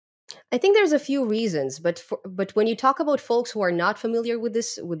 I think there's a few reasons, but when you talk about folks who are not familiar with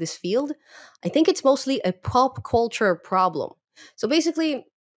this field, I think it's mostly a pop culture problem. So basically,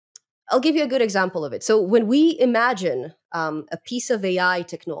 I'll give you a good example of it. So when we imagine a piece of AI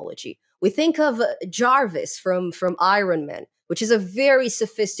technology, we think of Jarvis from Iron Man, which is a very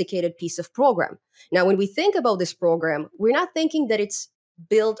sophisticated piece of program. Now, when we think about this program, we're not thinking that it's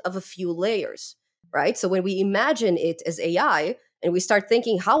built of a few layers, right? So when we imagine it as AI and we start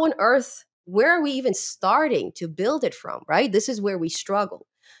thinking, how on earth, where are we even starting to build it from, right? This is where we struggle.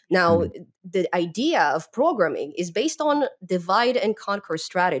 Now, the idea of programming is based on divide and conquer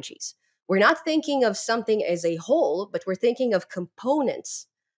strategies. We're not thinking of something as a whole, but we're thinking of components,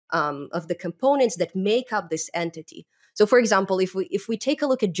 of the components that make up this entity. So, for example, if we take a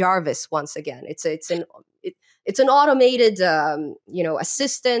look at Jarvis once again, it's an automated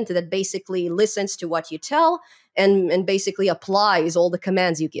assistant that basically listens to what you tell and basically applies all the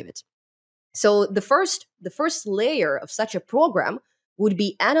commands you give it. So the first layer of such a program would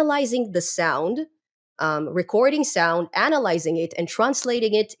be analyzing the sound, recording sound, analyzing it, and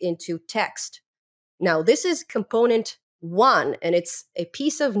translating it into text. Now, this is component one, and it's a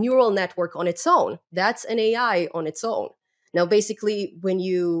piece of neural network on its own. That's an AI on its own. Now, basically, when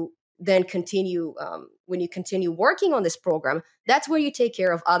you continue working on this program, that's where you take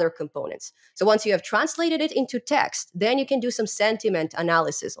care of other components. So once you have translated it into text, then you can do some sentiment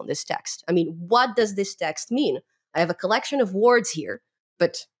analysis on this text. I mean, what does this text mean? I have a collection of words here,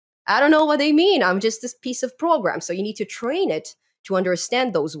 but I don't know what they mean. I'm just this piece of program. So you need to train it to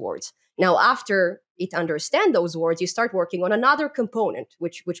understand those words. Now, after it understands those words, you start working on another component,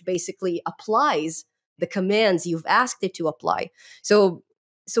 which basically applies the commands you've asked it to apply. So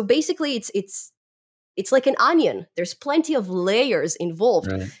basically, it's like an onion. There's plenty of layers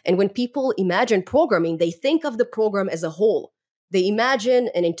involved. Right. And when people imagine programming, they think of the program as a whole. They imagine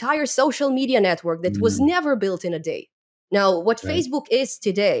an entire social media network that was never built in a day. Now, what Facebook is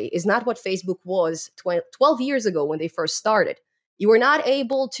today is not what Facebook was 12 years ago when they first started. You were not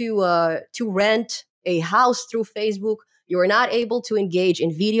able to rent a house through Facebook. You were not able to engage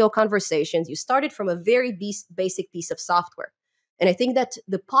in video conversations. You started from a very basic piece of software. And I think that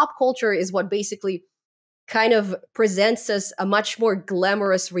the pop culture is what basically kind of presents us a much more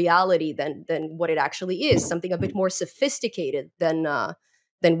glamorous reality than what it actually is, something a bit more sophisticated than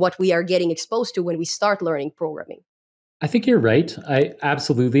what we are getting exposed to when we start learning programming. I think you're right. I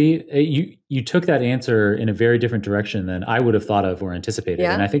absolutely you took that answer in a very different direction than I would have thought of or anticipated.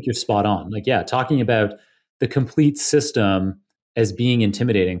 And Yeah. I think you're spot on. Like, yeah, talking about the complete system as being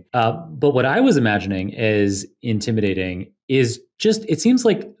intimidating. But what I was imagining as intimidating is just it seems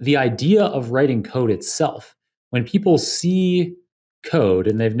like the idea of writing code itself. When people see code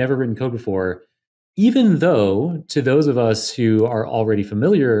and they've never written code before, even though to those of us who are already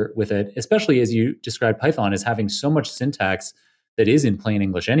familiar with it, especially as you described Python as having so much syntax that is in plain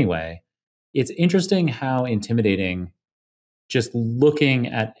English anyway, it's interesting how intimidating just looking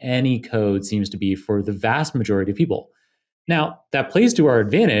at any code seems to be for the vast majority of people. Now, that plays to our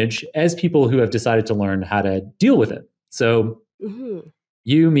advantage as people who have decided to learn how to deal with it. So,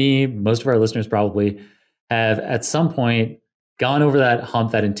 you, me, most of our listeners probably have at some point gone over that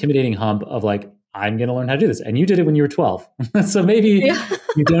hump, that intimidating hump of like, I'm going to learn how to do this. And you did it when you were 12. So maybe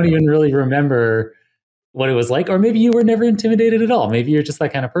you don't even really remember what it was like, or maybe you were never intimidated at all. Maybe you're just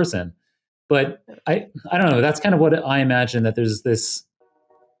that kind of person. But I don't know. That's kind of what I imagine, that there's this,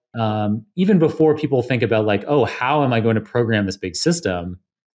 even before people think about like, oh, how am I going to program this big system?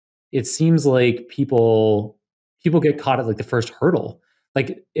 It seems like people get caught at like the first hurdle.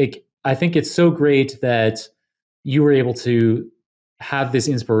 Like I think it's so great that you were able to have this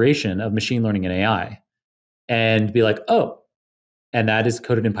inspiration of machine learning and AI and be like, oh, and that is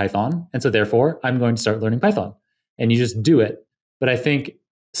coded in Python. And so therefore I'm going to start learning Python, and you just do it. But I think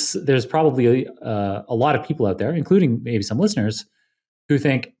there's probably a lot of people out there, including maybe some listeners, who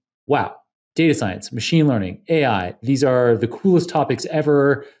think, wow, data science, machine learning, AI, these are the coolest topics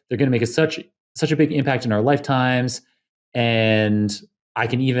ever. They're going to make such a big impact in our lifetimes. And I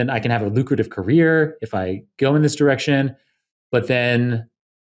can have a lucrative career if I go in this direction, but then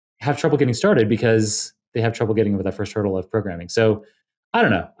have trouble getting started because they have trouble getting over that first hurdle of programming. So I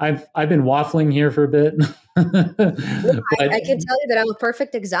don't know. I've been waffling here for a bit. I can tell you that I'm a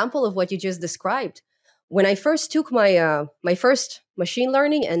perfect example of what you just described. When I first took my first machine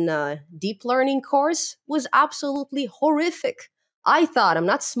learning and deep learning course, was absolutely horrific. I thought I'm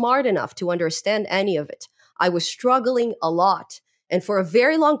not smart enough to understand any of it. I was struggling a lot, and for a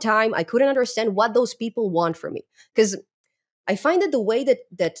very long time, I couldn't understand what those people want from me, because I find that the way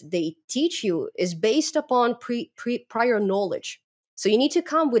that they teach you is based upon prior knowledge. So you need to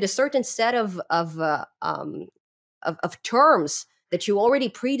come with a certain set of terms that you already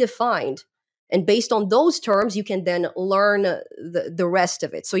predefined, and based on those terms, you can then learn the rest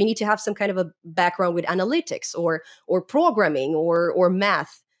of it. So you need to have some kind of a background with analytics or programming or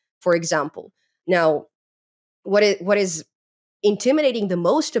math, for example. Now, what is intimidating the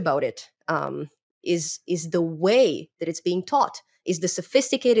most about it is the way that it's being taught, is the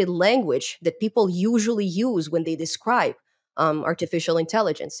sophisticated language that people usually use when they describe artificial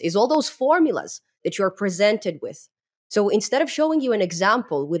intelligence, is all those formulas that you're presented with. So instead of showing you an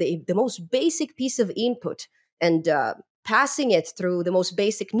example with the most basic piece of input and passing it through the most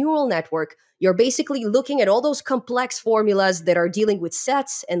basic neural network, you're basically looking at all those complex formulas that are dealing with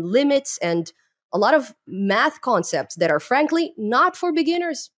sets and limits and a lot of math concepts that are frankly not for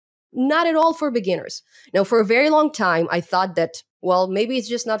beginners, not at all for beginners. Now, for a very long time, I thought that, well, maybe it's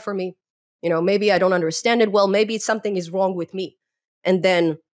just not for me. Maybe I don't understand it well. Maybe something is wrong with me. And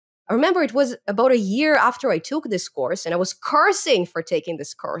then I remember it was about a year after I took this course, and I was cursing for taking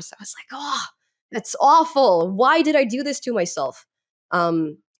this course. I was like, oh, that's awful. Why did I do this to myself?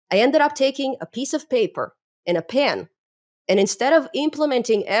 I ended up taking a piece of paper and a pen, and instead of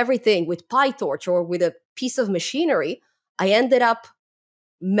implementing everything with PyTorch or with a piece of machinery, I ended up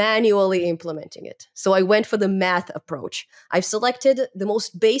manually implementing it. So I went for the math approach. I've selected the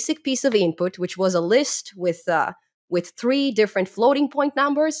most basic piece of input, which was a list with 3 different floating point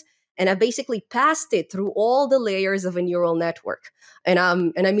numbers, and I basically passed it through all the layers of a neural network. And I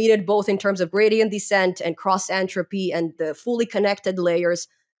mean it both in terms of gradient descent and cross entropy and the fully connected layers.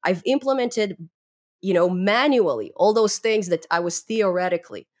 I've implemented manually all those things that I was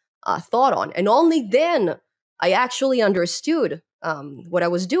theoretically thought on. And only then I actually understood what I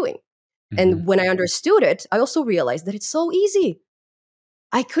was doing. Mm-hmm. And when I understood it, I also realized that it's so easy.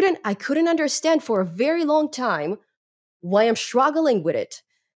 I couldn't understand for a very long time why I'm struggling with it.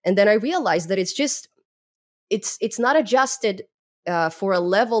 And then I realized that it's not adjusted for a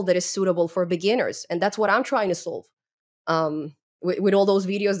level that is suitable for beginners. And that's what I'm trying to solve. With all those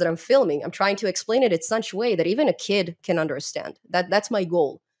videos that I'm filming, I'm trying to explain it in such a way that even a kid can understand. That's my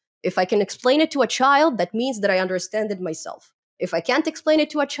goal. If I can explain it to a child, that means that I understand it myself. If I can't explain it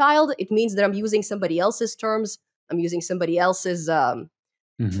to a child, it means that I'm using somebody else's terms. I'm using somebody else's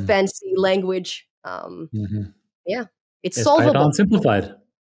Hmm. fancy language. Hmm. Yeah, it's It's Python solvable. simplified.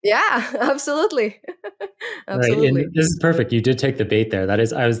 Yeah, absolutely. Right. And Absolutely. this is perfect. You did take the bait there.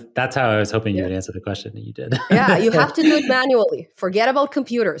 That's how I was hoping you Yeah. would answer the question. And you did. Yeah, you have to do it manually. Forget about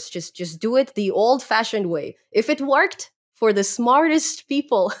computers. Just do it the old-fashioned way. If it worked for the smartest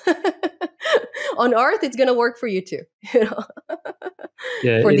people on earth, it's going to work for you too, you know.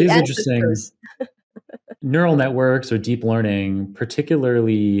 Yeah, For it the is interesting. ancestors. Neural networks or deep learning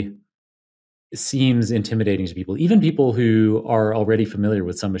particularly seems intimidating to people, even people who are already familiar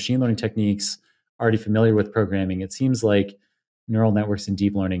with some machine learning techniques, already familiar with programming. It seems like neural networks and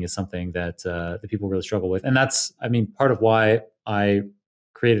deep learning is something that people really struggle with, and that's, I mean, part of why I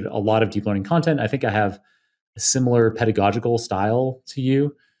created a lot of deep learning content. I think I have a similar pedagogical style to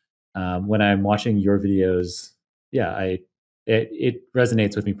you. When I'm watching your videos, yeah, it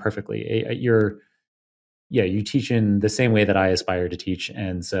resonates with me perfectly. You're Yeah, you teach in the same way that I aspire to teach,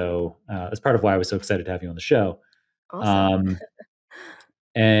 and so that's part of why I was so excited to have you on the show. Awesome. Um,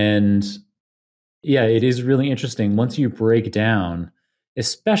 and yeah, it is really interesting once you break down,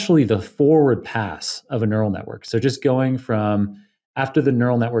 especially the forward pass of a neural network. So just going from after the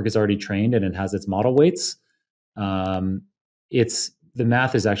neural network is already trained and it has its model weights, um, it's the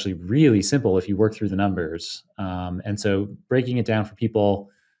math is actually really simple if you work through the numbers. And so breaking it down for people,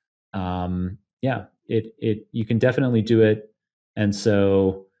 yeah, it you can definitely do it. And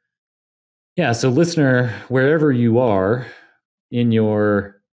so yeah, so listener, wherever you are in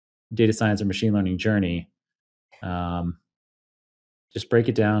your data science or machine learning journey, um, just break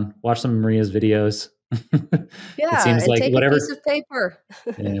it down. Watch some of Maria's videos. It Yeah, seems and like take a piece whatever. of paper,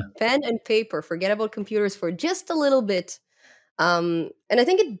 Yeah. pen and paper. Forget about computers for just a little bit. And I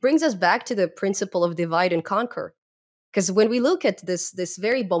think it brings us back to the principle of divide and conquer. Because when we look at this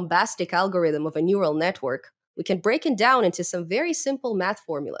very bombastic algorithm of a neural network, we can break it down into some very simple math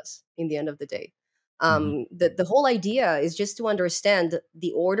formulas in the end of the day. Hmm. The whole idea is just to understand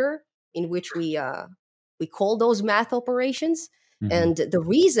the order in which we call those math operations Hmm. and the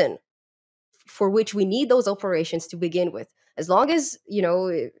reason for which we need those operations to begin with. As long as,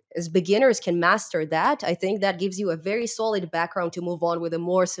 as beginners can master that, I think that gives you a very solid background to move on with a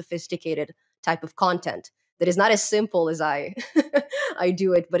more sophisticated type of content that is not as simple as I I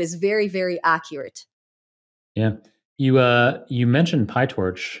do it, but is very, very accurate. Yeah. You mentioned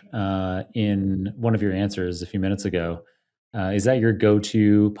PyTorch in one of your answers a few minutes ago. Is that your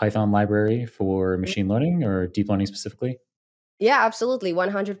go-to Python library for machine learning or deep learning specifically? Yeah, absolutely,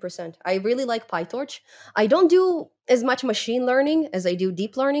 100%. I really like PyTorch. I don't do as much machine learning as I do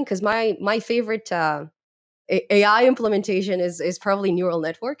deep learning because my favorite AI implementation is probably neural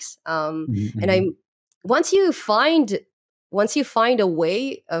networks. And Mm-hmm. I'm once you find once you find a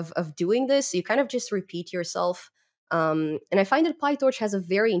way of doing this, you kind of just repeat yourself. And I find that PyTorch has a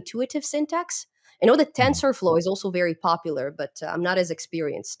very intuitive syntax. I know that TensorFlow is also very popular, but I'm not as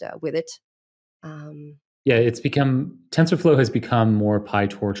experienced with it. Um, Yeah, it's become TensorFlow has become more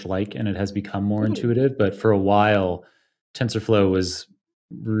PyTorch-like, and it has become more hmm, intuitive. But for a while, TensorFlow was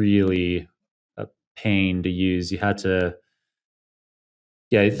really a pain to use. You had to,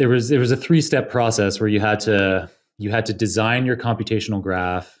 yeah, there was a three-step process where you had to design your computational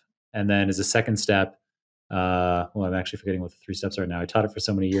graph, and then as a second step, well, I'm actually forgetting what the three steps are now. I taught it for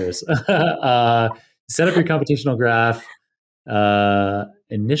so many years. Set up your computational graph,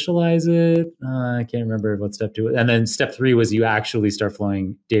 initialize it. I can't remember what step two. And then step three was you actually start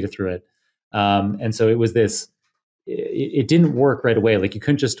flowing data through it. And so it was this. It didn't work right away. Like you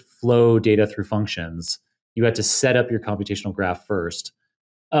couldn't just flow data through functions. You had to set up your computational graph first.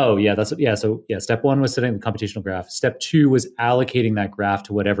 Oh yeah, yeah. So yeah, step one was setting the computational graph. Step two was allocating that graph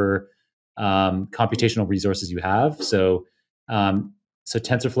to whatever computational resources you have. Um, so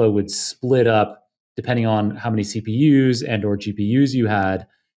TensorFlow would split up depending on how many CPUs and or GPUs you had.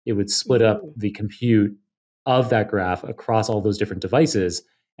 It would split up mhm, the compute of that graph across all those different devices,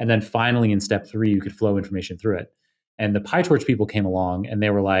 and then finally in step three, you could flow information through it. And the PyTorch people came along and they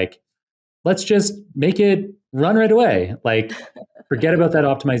were like, let's just make it run right away. Like, forget about that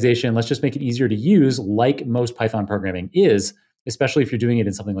optimization. Let's just make it easier to use, like most Python programming is, especially if you're doing it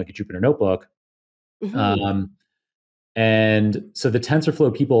in something like a Jupyter notebook. mhm, Um, and so the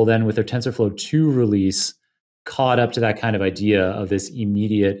TensorFlow people then, with their TensorFlow 2 release, caught up to that kind of idea of this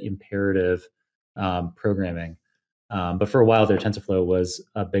immediate imperative programming. But for a while there, TensorFlow was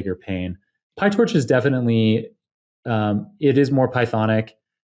a bigger pain. PyTorch is definitely, it is more Pythonic,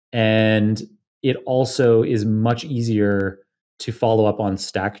 and it also is much easier to follow up on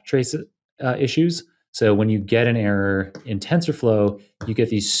stack trace issues. So when you get an error in TensorFlow, you get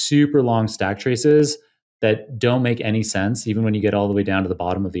these super long stack traces that don't make any sense, even when you get all the way down to the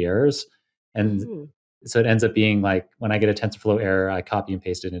bottom of the errors. And Hmm. so it ends up being like when I get a TensorFlow error, I copy and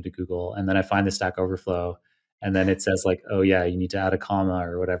paste it into Google, and then I find the Stack Overflow, and then it says like, oh yeah, you need to add a comma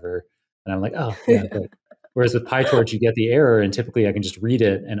or whatever, and I'm like, oh yeah, great. Whereas with PyTorch, you get the error, and typically I can just read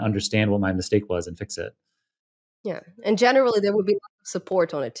it and understand what my mistake was and fix it. Yeah, and generally there would be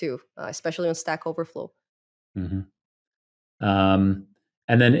support on it too, especially on Stack Overflow. Mm-hmm.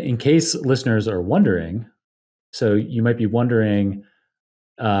 And then, in case listeners are wondering, so you might be wondering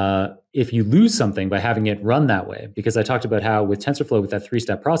if you lose something by having it run that way, because I talked about how with TensorFlow, with that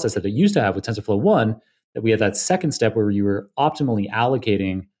three-step process that it used to have with TensorFlow 1, that we had that second step where you were optimally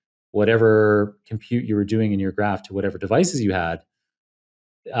allocating whatever compute you were doing in your graph to whatever devices you had.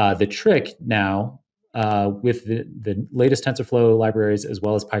 The trick now with the latest TensorFlow libraries, as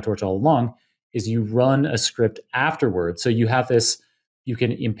well as PyTorch all along, is you run a script afterwards. So you have this, you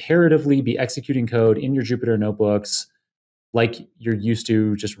can imperatively be executing code in your Jupyter notebooks like you're used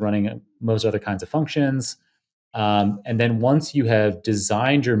to just running most other kinds of functions. And then once you have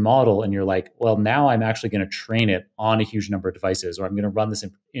designed your model and you're like, well, now I'm actually going to train it on a huge number of devices, or I'm going to run this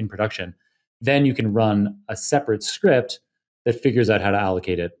in production, then you can run a separate script that figures out how to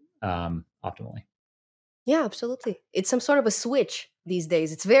allocate it optimally. Yeah, absolutely. It's some sort of a switch these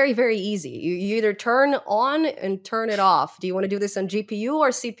days. It's very, very easy. You either turn on and turn it off. Do you want to do this on GPU or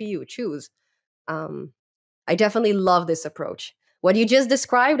CPU? Choose. Um, I definitely love this approach. What you just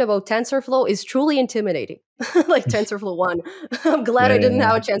described about TensorFlow is truly intimidating, like TensorFlow 1. I'm glad Yeah, I yeah, didn't yeah.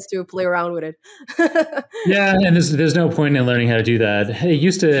 have a chance to play around with it. Yeah, and there's no point in learning how to do that. It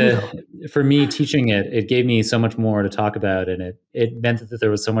used to, No. for me, teaching it, it gave me so much more to talk about, and it meant that there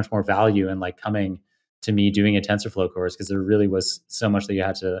was so much more value in like coming to me doing a TensorFlow course, because there really was so much that you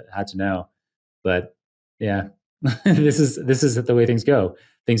had to know. But yeah, this is the way things go.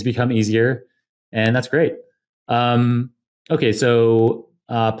 Things become easier, and that's great. Okay, so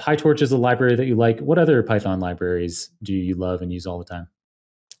PyTorch is a library that you like. What other Python libraries do you love and use all the time?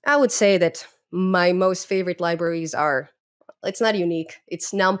 I would say that my most favorite libraries are, it's not unique.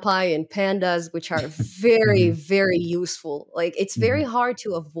 It's NumPy and Pandas, which are very, Hmm. very useful. Like, it's very Hmm. hard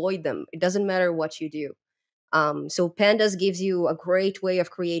to avoid them. It doesn't matter what you do. So Pandas gives you a great way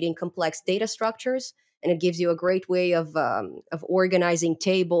of creating complex data structures, and it gives you a great way of organizing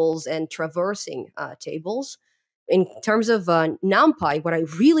tables and traversing tables. In terms of NumPy, what I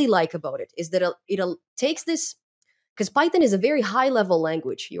really like about it is that it takes this, because Python is a very high level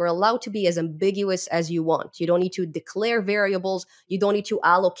language. You're allowed to be as ambiguous as you want. You don't need to declare variables. You don't need to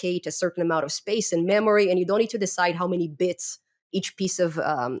allocate a certain amount of space and memory, and you don't need to decide how many bits each piece of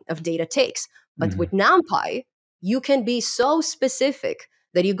data takes. But with Hmm. NumPy, you can be so specific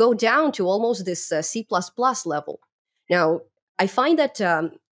that you go down to almost this C++ level. Now, I find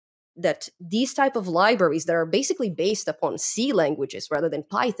that these type of libraries that are basically based upon C languages rather than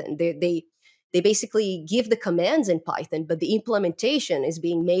Python, they basically give the commands in Python, but the implementation is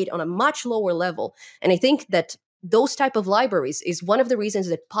being made on a much lower level. And I think that those type of libraries is one of the reasons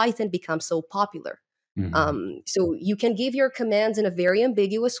that Python becomes so popular. Hmm. So you can give your commands in a very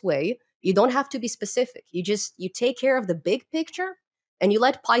ambiguous way. You don't have to be specific. You take care of the big picture, and you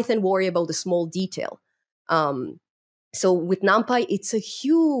let Python worry about the small detail. Um, so with NumPy, it's a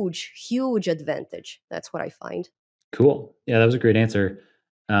huge, huge advantage. That's what I find. Cool. Yeah, that was a great answer.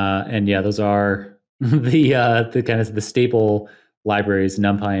 And yeah, those are the kind of the staple libraries,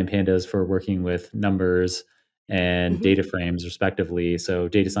 NumPy and Pandas, for working with numbers and Hmm. data frames, respectively. So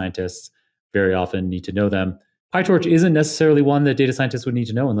data scientists very often need to know them. PyTorch isn't necessarily one that data scientists would need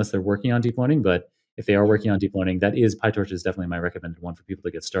to know unless they're working on deep learning. But if they are Yeah. working on deep learning, PyTorch is definitely my recommended one for people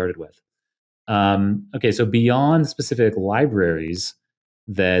to get started with. Okay, so beyond specific libraries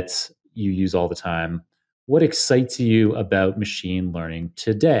that you use all the time, what excites you about machine learning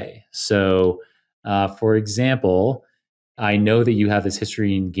today? So, for example, I know that you have this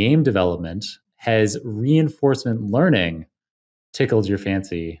history in game development. Has reinforcement learning tickled your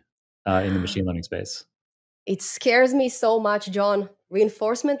fancy in the machine learning space? It scares me so much, John.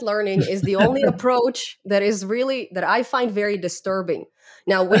 Reinforcement learning is the only approach that is really that I find very disturbing.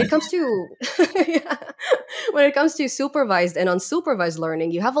 Now, when it comes to yeah, when it comes to supervised and unsupervised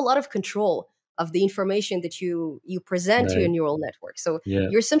learning, you have a lot of control of the information that you present to your Right. neural network. So Yeah.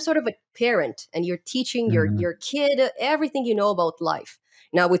 you're some sort of a parent, and you're teaching Mhm. your kid everything you know about life.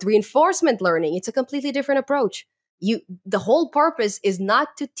 Now, with reinforcement learning, it's a completely different approach. The whole purpose is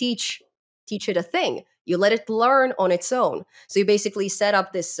not to teach it a thing. You let it learn on its own. So you basically set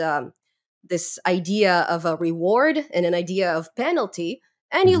up this idea of a reward and an idea of penalty,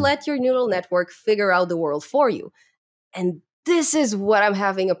 and you let your neural network figure out the world for you. And this is what I'm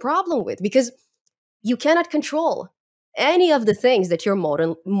having a problem with, because you cannot control any of the things that your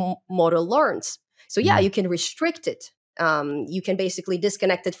model learns. So yeah, you can restrict it. You can basically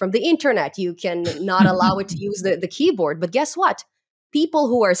disconnect it from the internet. You can not allow it to use the keyboard. But guess what? People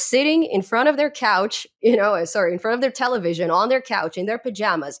who are sitting in front of their couch, in front of their television, on their couch, in their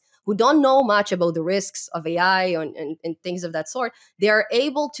pajamas, who don't know much about the risks of AI and things of that sort, they are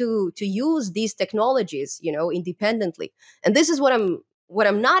able to use these technologies, independently. And this is what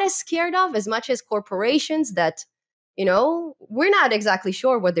I'm not as scared of as much as corporations that, we're not exactly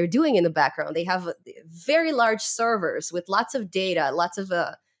sure what they're doing in the background. They have very large servers with lots of data, lots of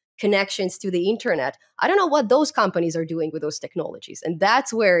connections to the internet. I don't know what those companies are doing with those technologies. And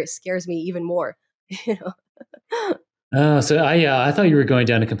that's where it scares me even more. Oh, so I thought you were going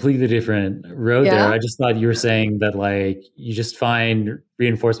down a completely different road there. Yeah. I just thought you were saying that like you just find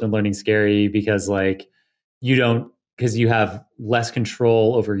reinforcement learning scary because like because you have less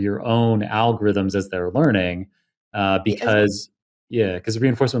control over your own algorithms as they're learning. As well. Because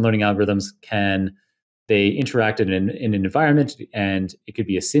reinforcement learning algorithms they interact in an environment, and it could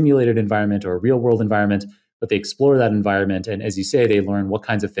be a simulated environment or a real world environment, but they explore that environment. And as you say, they learn what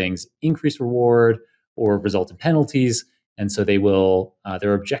kinds of things increase reward or result in penalties. And so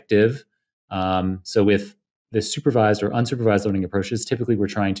they're objective. So with the supervised or unsupervised learning approaches, typically we're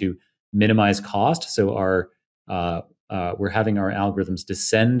trying to minimize cost. So we're having our algorithms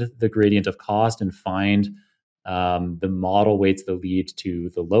descend the gradient of cost and find the model weights that lead to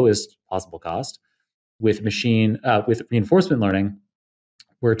the lowest possible cost. With reinforcement learning,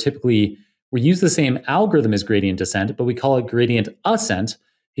 we use the same algorithm as gradient descent, but we call it gradient ascent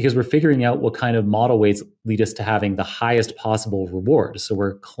because we're figuring out what kind of model weights lead us to having the highest possible reward. So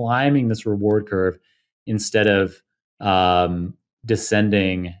we're climbing this reward curve instead of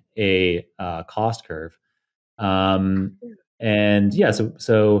descending a cost curve. And yeah,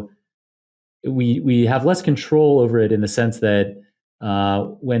 so we have less control over it in the sense that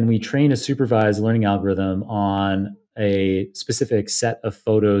when we train a supervised learning algorithm on a specific set of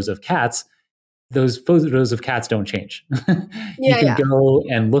photos of cats, those photos of cats don't change. You can Yeah. go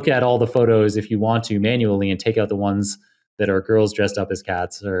and look at all the photos if you want to manually and take out the ones that are girls dressed up as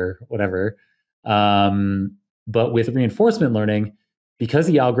cats or whatever. But with reinforcement learning, because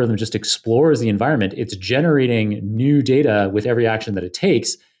the algorithm just explores the environment, it's generating new data with every action that it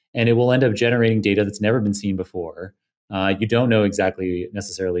takes, and it will end up generating data that's never been seen before. You don't know exactly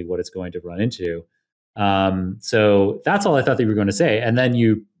necessarily what it's going to run into. So that's all I thought that you were going to say. And then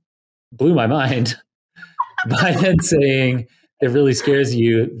you blew my mind by then saying it really scares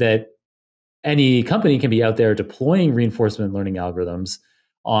you that any company can be out there deploying reinforcement learning algorithms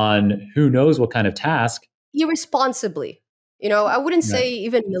on who knows what kind of task. Irresponsibly. I wouldn't Right. say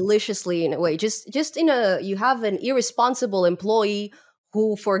even maliciously in a way. Just you have an irresponsible employee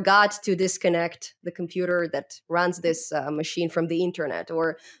who forgot to disconnect the computer that runs this machine from the internet,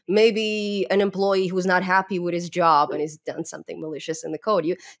 or maybe an employee who's not happy with his job and has done something malicious in the code.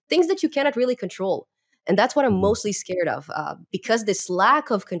 Things that you cannot really control. And that's what I'm Mhm. mostly scared of, because this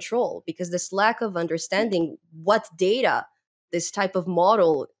lack of control, because this lack of understanding what data this type of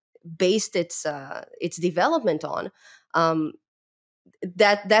model based its development on. Um,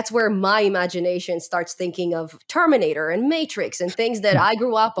 that's where my imagination starts thinking of Terminator and Matrix and things that I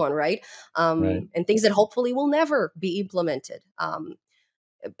grew up on, right? Right. And things that hopefully will never be implemented.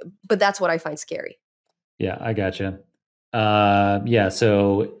 But that's what I find scary. Yeah, I gotcha. Yeah.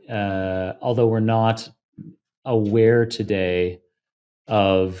 So, although we're not aware today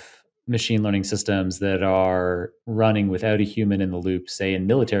of machine learning systems that are running without a human in the loop, say in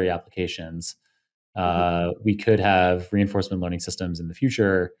military applications, Mhm. we could have reinforcement learning systems in the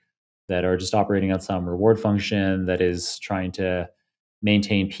future that are just operating on some reward function that is trying to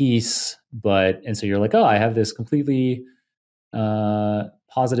maintain peace. And so you're like, oh, I have this completely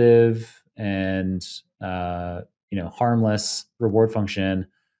positive and harmless reward function,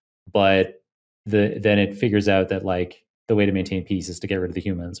 but then it figures out that like the way to maintain peace is to get rid of the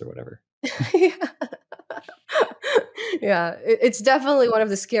humans or whatever. Yeah. Yeah, it's definitely one of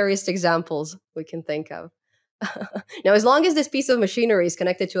the scariest examples we can think of. Now, as long as this piece of machinery is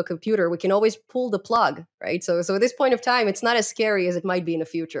connected to a computer, we can always pull the plug, right? So at this point of time, it's not as scary as it might be in the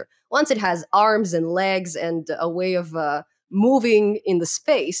future. Once it has arms and legs and a way of moving in the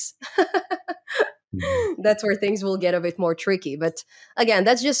space, Mhm. that's where things will get a bit more tricky. But again,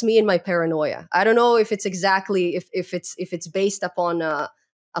 that's just me and my paranoia. I don't know if it's exactly if it's based upon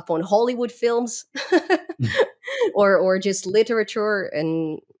Hollywood films or just literature,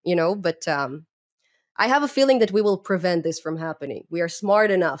 and but I have a feeling that we will prevent this from happening. We are smart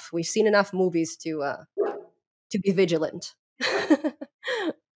enough. We've seen enough movies to be vigilant.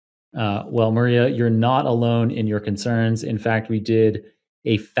 Well, Mariya, you're not alone in your concerns. In fact, we did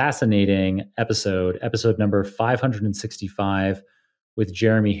a fascinating episode number 565, with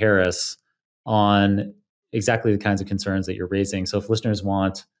Jeremy Harris on exactly the kinds of concerns that you're raising. So if listeners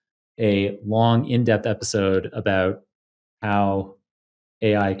want a long, in-depth episode about how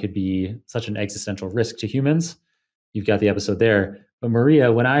AI could be such an existential risk to humans, you've got the episode there. But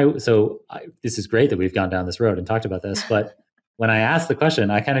Mariya, this is great that we've gone down this road and talked about this, but when I asked the question,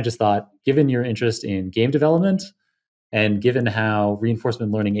 I kind of just thought, given your interest in game development and given how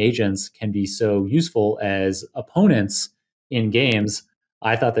reinforcement learning agents can be so useful as opponents in games,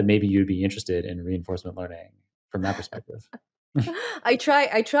 I thought that maybe you'd be interested in reinforcement learning from that perspective. I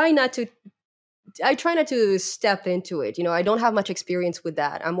try not to step into it. I don't have much experience with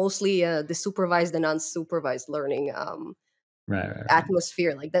that. I'm mostly the supervised and unsupervised learning Right.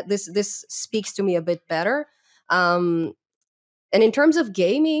 atmosphere. Like that, this speaks to me a bit better. And in terms of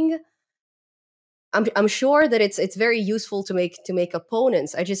gaming, I'm sure that it's very useful to make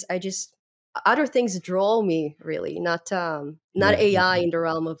opponents. I just other things draw me, really, not AI in the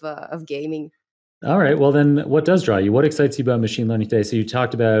realm of gaming. All right. Well, then what does draw you? What excites you about machine learning today? So you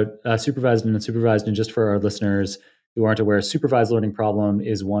talked about supervised and unsupervised. And just for our listeners who aren't aware, supervised learning problem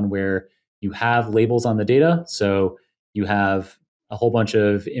is one where you have labels on the data. So you have a whole bunch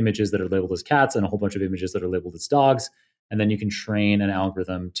of images that are labeled as cats and a whole bunch of images that are labeled as dogs. And then you can train an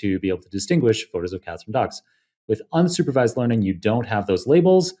algorithm to be able to distinguish photos of cats from dogs. With unsupervised learning, you don't have those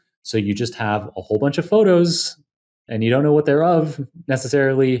labels. So you just have a whole bunch of photos and you don't know what they're of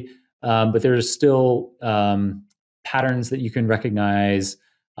necessarily. But there's still patterns that you can recognize,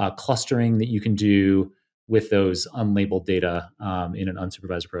 clustering that you can do with those unlabeled data in an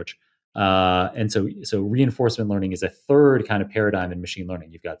unsupervised approach. And so reinforcement learning is a third kind of paradigm in machine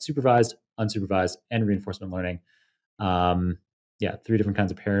learning. You've got supervised, unsupervised, and reinforcement learning. Three different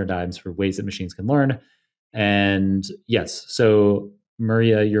kinds of paradigms for ways that machines can learn. And yes, so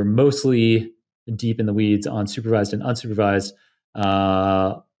Mariya, you're mostly deep in the weeds on supervised and unsupervised.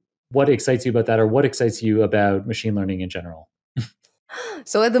 What excites you about that, or what excites you about machine learning in general?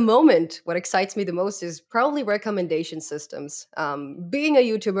 So at the moment, what excites me the most is probably recommendation systems. Being a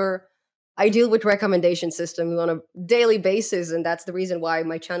YouTuber, I deal with recommendation systems on a daily basis, and that's the reason why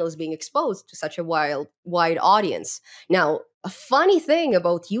my channel is being exposed to such a wide audience. Now, a funny thing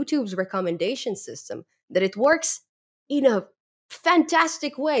about YouTube's recommendation system that it works in a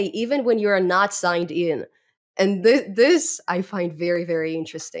fantastic way, even when you're not signed in. And this I find very, very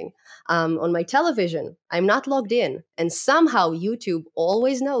interesting. On my television, I'm not logged in, and somehow YouTube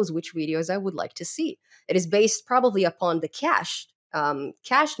always knows which videos I would like to see. It is based probably upon the cached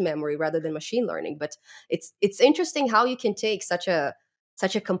memory rather than machine learning. But it's interesting how you can take such a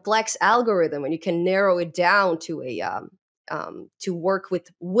complex algorithm and you can narrow it down to to work with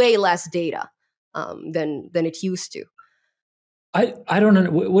way less data than it used to. I don't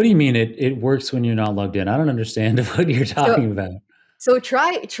know. What do you mean it works when you're not logged in? I don't understand what you're talking about. So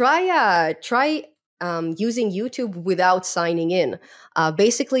try using YouTube without signing in.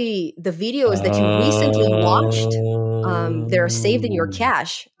 Basically, the videos that you recently watched, they're saved in your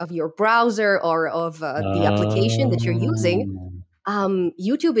cache of your browser or of the application that you're using.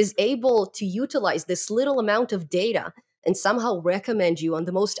 YouTube is able to utilize this little amount of data and somehow recommend you on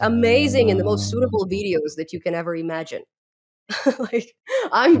the most amazing and the most suitable videos that you can ever imagine. Like,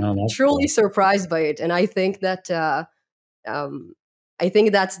 I'm truly surprised by it, and I think that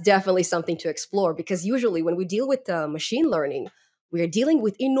that's definitely something to explore, because usually when we deal with machine learning, we are dealing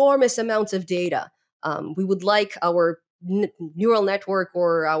with enormous amounts of data. We would like our neural network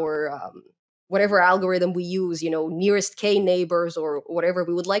or our whatever algorithm we use, nearest K neighbors or whatever.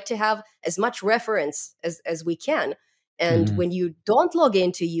 We would like to have as much reference as we can. And when you don't log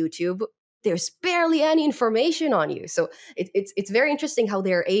into YouTube, there's barely any information on you. So it's very interesting how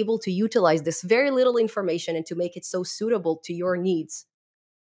they're able to utilize this very little information and to make it so suitable to your needs.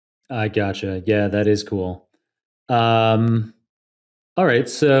 I gotcha. Yeah, that is cool. All right.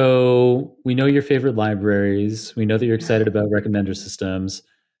 So we know your favorite libraries. We know that you're excited about recommender systems.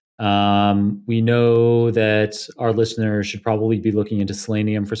 We know that our listeners should probably be looking into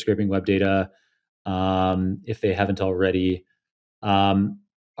Selenium for scraping web data if they haven't already.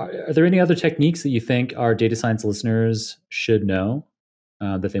 Are there any other techniques that you think our data science listeners should know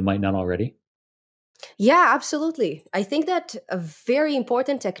that they might not already? Yeah, absolutely. I think that a very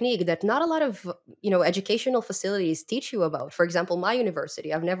important technique that not a lot of educational facilities teach you about, for example, my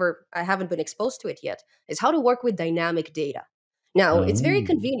university, I haven't been exposed to it yet, is how to work with dynamic data. Now, it's very Oh.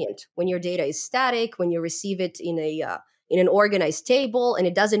 convenient when your data is static, when you receive it in an organized table and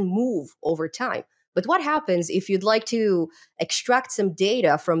it doesn't move over time. But what happens if you'd like to extract some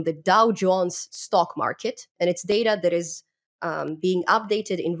data from the Dow Jones stock market, and it's data that is being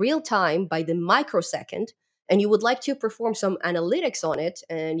updated in real time by the microsecond, and you would like to perform some analytics on it,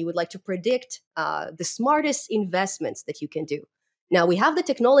 and you would like to predict the smartest investments that you can do? Now, we have the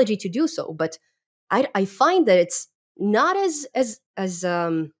technology to do so, but I find that it's not as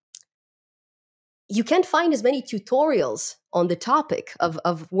you can't find as many tutorials on the topic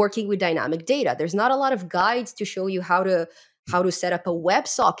of working with dynamic data. There's not a lot of guides to show you how to set up a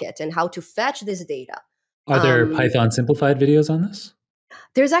WebSocket and how to fetch this data. Are there Python simplified videos on this?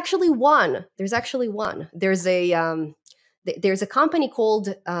 There's actually one. There's a company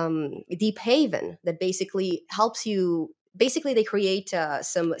called Deep Haven that basically helps you. Basically, they create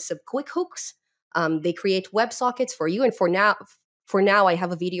some quick hooks. They create WebSockets for you. And for now, I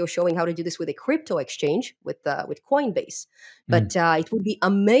have a video showing how to do this with a crypto exchange with Coinbase. But it would be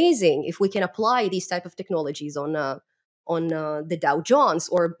amazing if we can apply these type of technologies on the Dow Jones,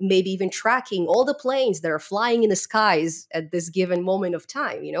 or maybe even tracking all the planes that are flying in the skies at this given moment of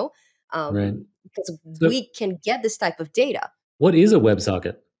time. Right. Because So we can get this type of data. what is a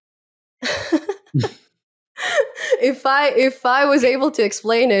WebSocket? If I was able to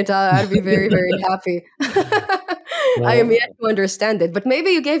explain it, I'd be very, very happy. I am yet to understand it, but maybe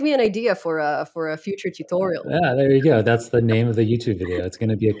you gave me an idea for a future tutorial. Yeah, there you go. That's the name of the YouTube video. It's going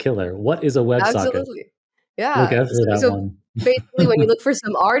to be a killer. What is a WebSocket? Absolutely, Look yeah. out for that So one. basically, when you look for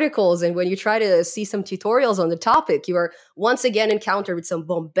some articles and when you try to see some tutorials on the topic, you are once again encountered with some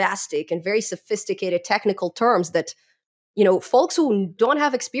bombastic and very sophisticated technical terms that folks who don't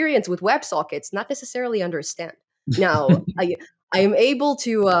have experience with WebSockets not necessarily understand. Now, I am able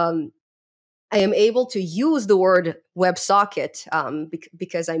to use the word WebSocket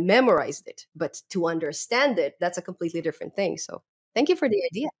because I memorized it, but to understand it, that's a completely different thing. So, thank you for the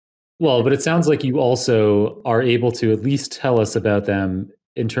idea. Well, but it sounds like you also are able to at least tell us about them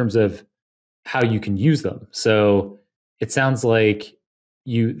in terms of how you can use them. So it sounds like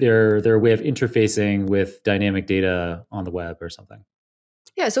they're a way of interfacing with dynamic data on the web or something.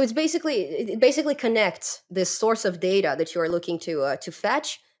 Yeah, so it basically connects this source of data that you are looking to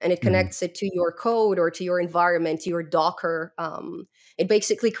fetch, and it connects it to your code or to your environment, to your Docker. It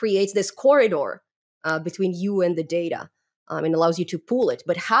basically creates this corridor between you and the data, and allows you to pool it.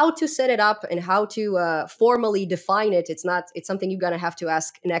 But how to set it up and how to formally define it, it's something you're gonna have to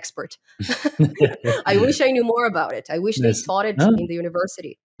ask an expert. I wish I knew more about it. I wish they taught it in the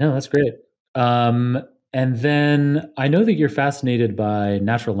university. No, that's great. And then I know that you're fascinated by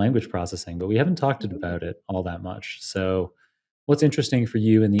natural language processing, but we haven't talked about it all that much. So what's interesting for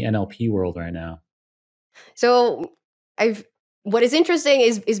you in the NLP world right now? So what is interesting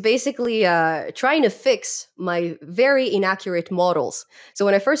is basically trying to fix my very inaccurate models. So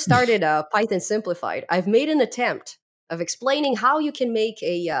when I first started Python Simplified, I've made an attempt of explaining how you can make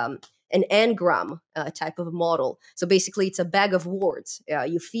an n-gram type of model. So basically, it's a bag of words.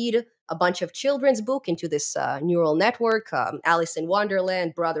 You feed a bunch of children's book into this neural network, Alice in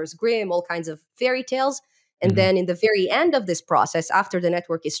Wonderland, Brothers Grimm, all kinds of fairy tales. And then in the very end of this process, after the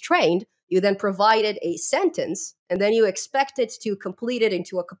network is trained, you then provided a sentence, and then you expect it to complete it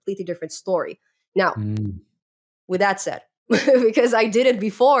into a completely different story. Now, with that said, because I did it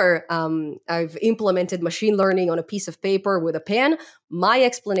before, I've implemented machine learning on a piece of paper with a pen, my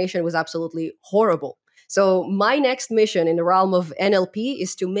explanation was absolutely horrible. So my next mission in the realm of NLP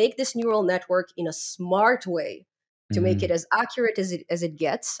is to make this neural network in a smart way, to make it as accurate as it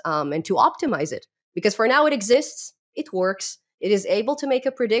gets, and to optimize it. Because for now it exists, it works, it is able to make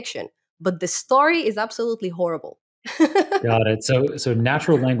a prediction, but the story is absolutely horrible. Got it. So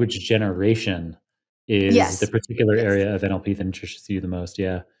natural language generation is the particular area of NLP that interests you the most.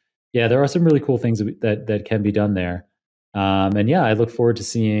 Yeah. Yeah, there are some really cool things that can be done there. And yeah, I look forward to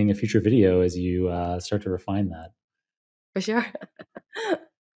seeing a future video as you start to refine that. For sure.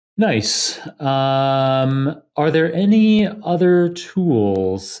 Nice. Are there any other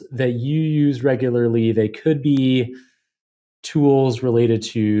tools that you use regularly? They could be tools related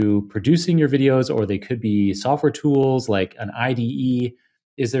to producing your videos, or they could be software tools like an IDE.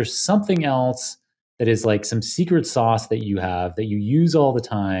 Is there something else that is like some secret sauce that you have that you use all the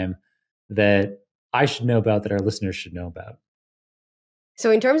time that I should know about, that our listeners should know about? So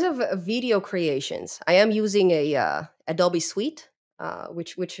in terms of video creations, I am using a Adobe Suite.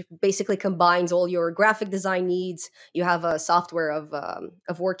 which basically combines all your graphic design needs. You have a software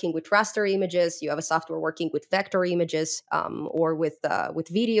of working with raster images. You have a software working with vector images, or with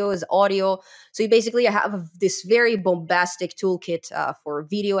videos, audio. So you basically have this very bombastic toolkit for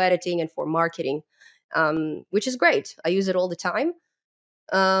video editing and for marketing, which is great. I use it all the time.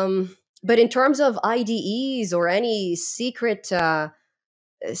 But in terms of IDEs or any secrets that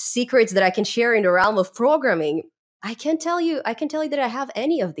I can share in the realm of programming, I can tell you that I have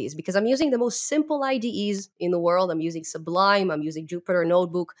any of these because I'm using the most simple IDEs in the world. I'm using Sublime, I'm using Jupyter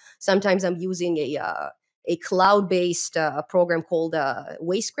Notebook. Sometimes I'm using a cloud-based program called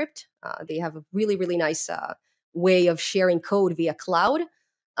Wayscript. They have a really nice way of sharing code via cloud.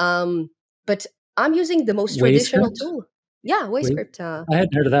 But I'm using the most traditional Wayscript? tool. Yeah, Wait, Wayscript. I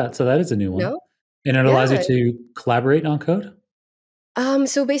hadn't heard of that. So that is a new one. No, And it allows you yeah. to collaborate on code?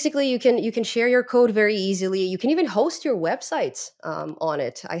 So basically, you can share your code very easily. You can even host your websites on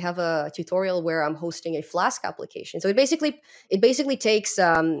it. I have a tutorial where I'm hosting a Flask application. So it basically takes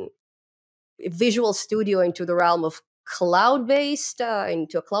Visual Studio into the realm of into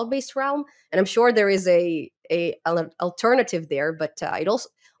a cloud based realm, and I'm sure there is an alternative there, but it also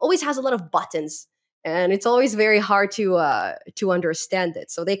always has a lot of buttons, and it's always very hard to understand it.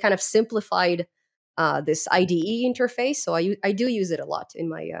 So they kind of simplified this IDE interface. So I do use it a lot in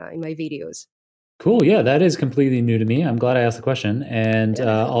my videos. Cool. Yeah, that is completely new to me. I'm glad I asked the question. And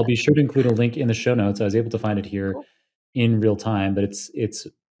Yeah, I'll be sure to include a link in the show notes. I was able to find it here cool. in real time, but it's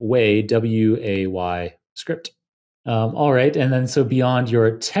Way, WAY script. All right. And then so beyond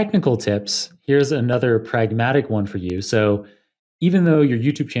your technical tips, here's another pragmatic one for you. So even though your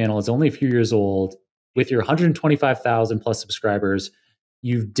YouTube channel is only a few years old, with your 125,000 plus subscribers,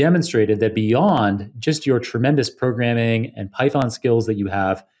 you've demonstrated that beyond just your tremendous programming and Python skills that you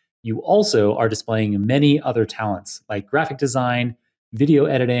have, you also are displaying many other talents like graphic design, video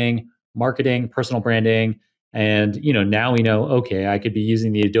editing, marketing, personal branding. And now we know, okay, I could be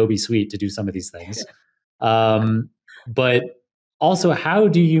using the Adobe suite to do some of these things. But also, how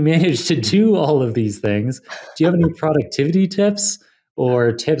do you manage to do all of these things? Do you have any productivity tips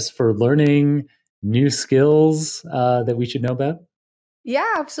or tips for learning new skills that we should know about?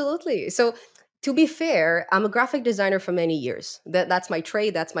 Yeah, absolutely. So to be fair, I'm a graphic designer for many years. That's my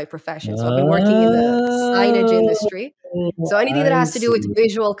trade, that's my profession. So I've been working in the signage Oh, industry. So anything that I has to do with see.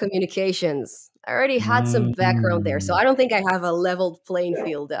 visual communications, I already had some background there. So Mm. I don't think I have a leveled playing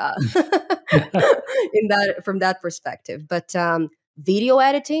field in that from that perspective. But video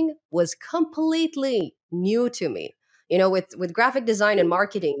editing was completely new to me. With graphic design and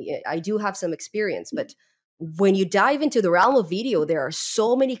marketing, I do have some experience, but when you dive into the realm of video, there are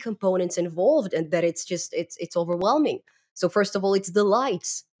so many components involved, and that it's overwhelming. So first of all, it's the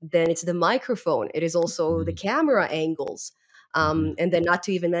lights, then it's the microphone, it is also the Mhm, camera angles, mhm. and then not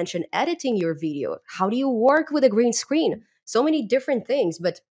to even mention editing your video. How do you work with a green screen? So many different things,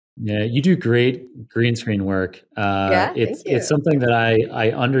 but Yeah, you do great green screen work. yeah, thank It's you. something that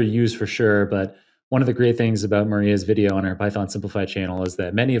I underuse for sure. But one of the great things about Maria's video on her Python Simplified channel is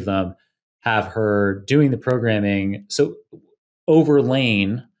that many of them have her doing the programming so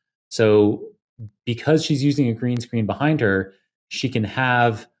overlaying. So because she's using a green screen behind her, she can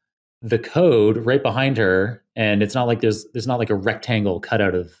have the code right behind her, and it's not like there's not like a rectangle cut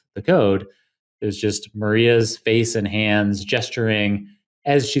out of the code. There's just Maria's face and hands gesturing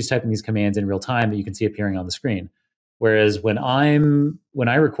as she's typing these commands in real time that you can see appearing on the screen. Whereas when I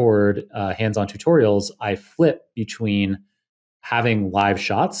record hands-on tutorials, I flip between having live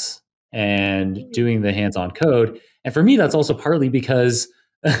shots and doing the hands-on code. And for me, that's also partly because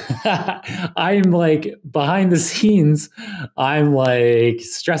I'm like behind the scenes, I'm like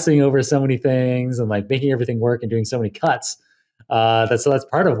stressing over so many things and like making everything work and doing so many cuts. So that's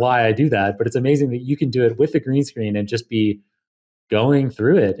part of why I do that. But it's amazing that you can do it with the green screen and just be going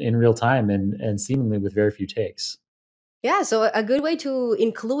through it in real time and seemingly with very few takes. Yeah, so a good way to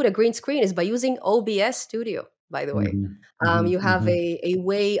include a green screen is by using OBS Studio, by the way. Hmm. Hmm. You have Hmm. a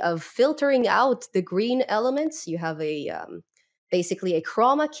way of filtering out the green elements. You have basically a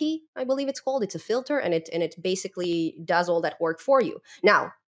chroma key, I believe it's called. It's a filter, and it basically does all that work for you.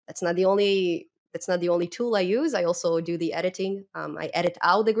 Now, that's not the only tool I use. I also do the editing. I edit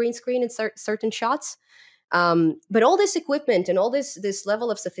out the green screen in certain shots. But all this equipment and all this level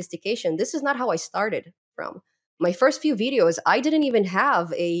of sophistication, this is not how I started from. My first few videos, I didn't even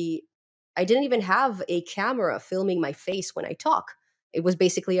have a camera filming my face when I talk. It was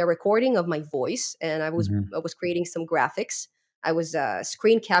basically a recording of my voice, and Hmm. I was creating some graphics. I was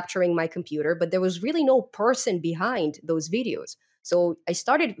screen capturing my computer, but there was really no person behind those videos. So I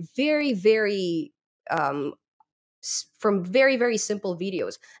started very, very from very, very simple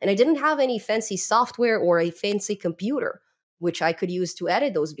videos. And I didn't have any fancy software or a fancy computer which I could use to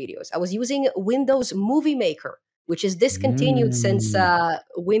edit those videos. I was using Windows Movie Maker, which is discontinued Mm.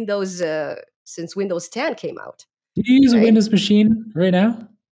 since Windows 10 came out, Do you use a right? Windows machine right now?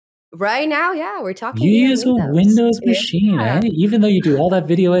 Right now, yeah, we're talking You here use a Windows. Windows machine, eh? Yeah. Even though you do all that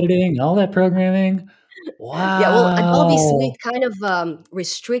video editing, all that programming. Yeah, well, Adobe Suite Wow. kind of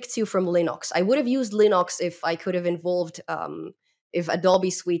restricts you from Linux. I would have used Linux if I could have involved, if Adobe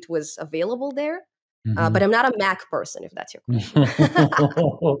Suite was available there. But Mhm. I'm not a Mac person, if that's your question.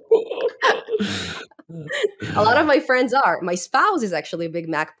 A lot of my friends are. My spouse is actually a big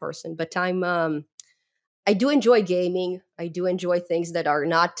Mac person, but I do enjoy gaming. I do enjoy things that are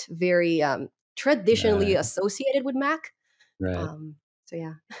not very traditionally Right, associated with Mac. right. Um, so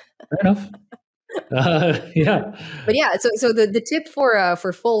yeah. Fair enough. Yeah. But yeah, so the tip for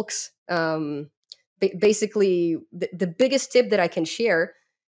folks, basically the biggest tip that I can share,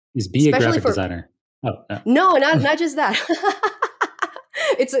 Is be a especially graphic for designer. Oh, no. no, not just that.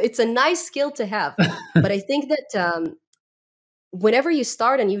 It's a nice skill to have, but I think that whenever you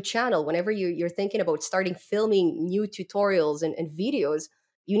start a new channel, whenever you're thinking about starting filming new tutorials and videos,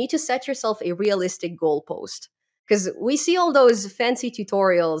 you need to set yourself a realistic goalpost. Because we see all those fancy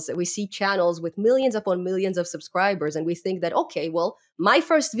tutorials, we see channels with millions upon millions of subscribers, and we think that, okay, well, my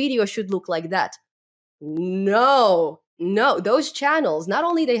first video should look like that. No, no, those channels, not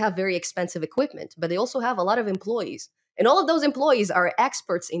only they have very expensive equipment, but they also have a lot of employees. And all of those employees are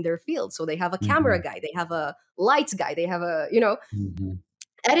experts in their field. So they have a camera Mhm, guy, they have a lights guy, they have a, mhm,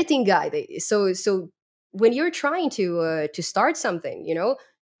 editing guy. So when you're trying to start something,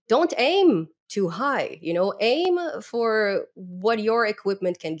 don't aim too high. Aim for what your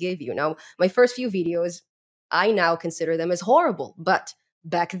equipment can give you. Now, my first few videos, I now consider them as horrible, but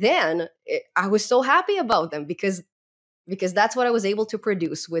back then I was so happy about them because that's what I was able to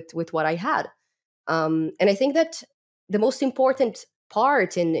produce with what I had. And I think that the most important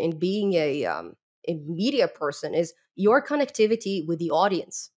part in being a media person is your connectivity with the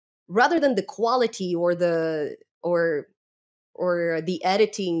audience, rather than the quality or or the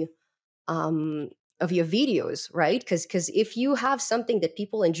editing of your videos, right? Because if you have something that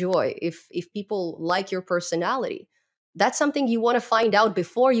people enjoy, if people like your personality, that's something you want to find out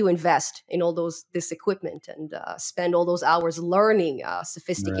before you invest in all those this equipment and spend all those hours learning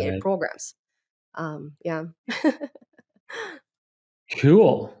sophisticated right. programs. Yeah.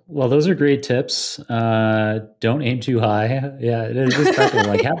 Cool. Well, those are great tips. Don't aim too high. Yeah, it is practical.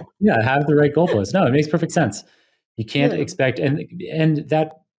 Like have the right goalpost. No, it makes perfect sense. You can't Yeah, expect and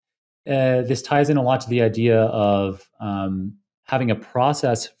that this ties in a lot to the idea of having a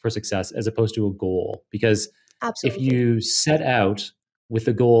process for success as opposed to a goal. Because if absolutely. you set out with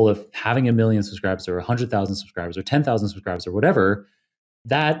the goal of having 1 million subscribers or 100,000 subscribers or 10,000 subscribers or whatever,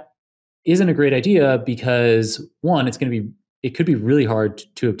 that isn't a great idea because one, it could be really hard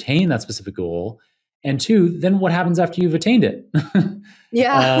to obtain that specific goal, and two, then what happens after you've attained it?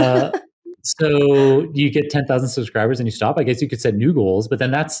 Yeah. uh, so you get 10,000 subscribers and you stop. I guess you could set new goals, but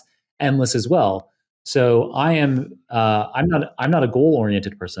then that's endless as well. So I'm not a goal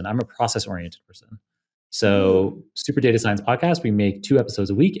oriented person. I'm a process oriented person. So Mm, Super Data Science Podcast, we make 2 episodes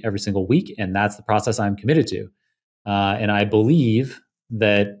a week every single week, and that's the process I'm committed to. And I believe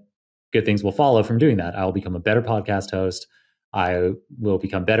that good things will follow from doing that. I will become a better podcast host. I will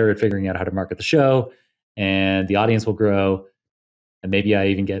become better at figuring out how to market the show, and the audience will grow. And maybe I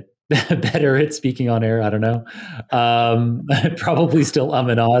even get better at speaking on air. I don't know. Probably still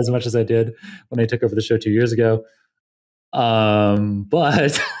and ah as much as I did when I took over the show 2 years ago.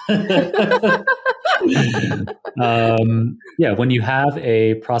 But yeah, when you have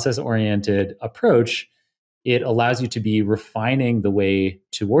a process oriented approach, it allows you to be refining the way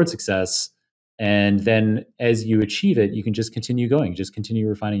towards success. And then as you achieve it, you can just continue going, just continue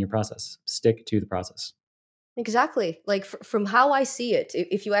refining your process, stick to the process. exactly. Like from how I see it,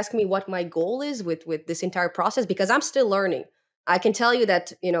 if you ask me what my goal is with this entire process, because I'm still learning, I can tell you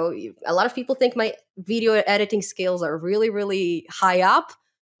that a lot of people think my video editing skills are really really high up,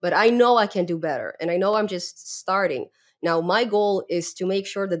 but I know I can do better, and I know I'm just starting. Now my goal is to make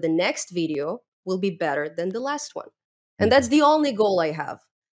sure that the next video will be better than the last one, and that's Mhm, the only goal I have.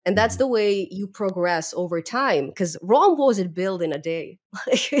 And that's mhm. the way you progress over time, because Rome wasn't built in a day.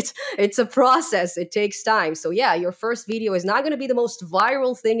 Like it's a process, it takes time. So yeah, your first video is not going to be the most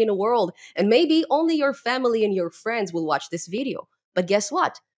viral thing in the world, and maybe only your family and your friends will watch this video. But guess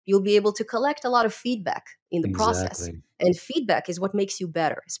what, you'll be able to collect a lot of feedback in the process, Exactly. and feedback is what makes you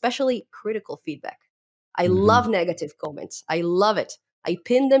better, especially critical feedback. I love Mhm. negative comments, I love it. I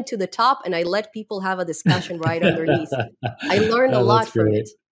pin them to the top and I let people have a discussion right underneath. I learned a Oh, lot that's from great. it.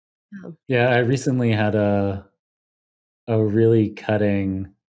 Um, Yeah, I recently had a really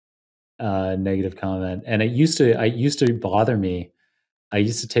cutting negative comment, and it used to bother me. I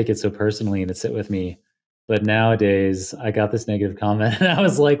used to take it so personally and it sit with me. But nowadays, I got this negative comment, and I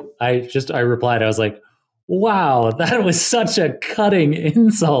was like, I replied, I was like, "Wow, that was such a cutting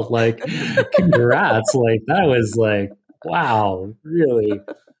insult! Like, congrats! Like, that was like, wow, really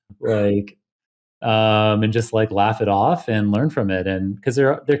like." And just like laugh it off and learn from it. And because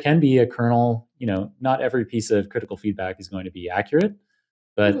there can be a kernel, not every piece of critical feedback is going to be accurate,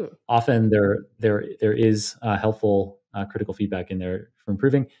 but mhm. often there is helpful critical feedback in there for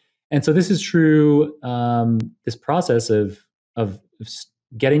improving. And so this is true. This process of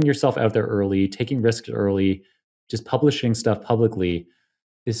getting yourself out there early, taking risks early, just publishing stuff publicly,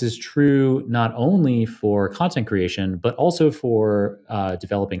 this is true not only for content creation, but also for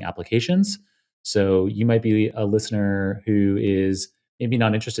developing applications. So you might be a listener who is maybe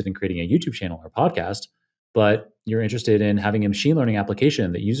not interested in creating a YouTube channel or podcast, but you're interested in having a machine learning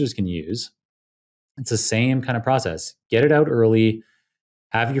application that users can use. It's the same kind of process. Get it out early,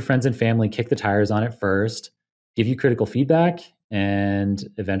 have your friends and family kick the tires on it first, give you critical feedback, and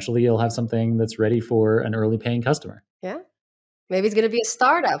eventually you'll have something that's ready for an early paying customer. Yeah. Maybe it's going to be a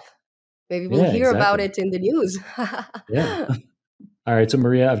startup. Maybe we'll Yeah, hear about exactly. it in the news. Yeah. All right, so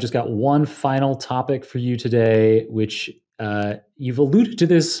Mariya, I've just got one final topic for you today, which you've alluded to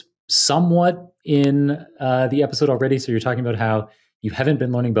this somewhat in the episode already. So you're talking about how you haven't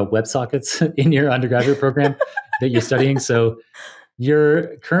been learning about WebSockets in your undergraduate program that you're studying. So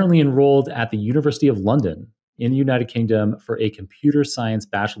you're currently enrolled at the University of London in the United Kingdom for a computer science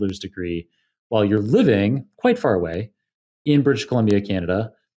bachelor's degree, while you're living quite far away in British Columbia,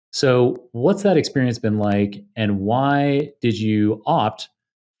 Canada. So, what's that experience been like, and why did you opt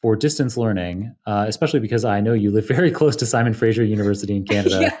for distance learning? Especially because I know you live very close to Simon Fraser University in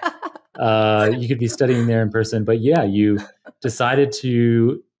Canada. Yeah. You could be studying there in person, but yeah, you decided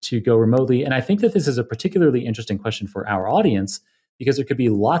to go remotely. And I think that this is a particularly interesting question for our audience because there could be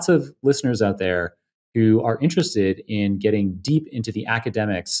lots of listeners out there who are interested in getting deep into the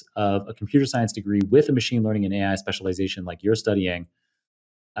academics of a computer science degree with a machine learning and AI specialization like you're studying.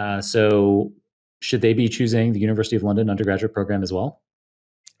 So, should they be choosing the University of London undergraduate program as well?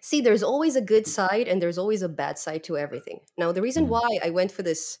 See, there's always a good side and there's always a bad side to everything. Now, the reason Mm, why I went for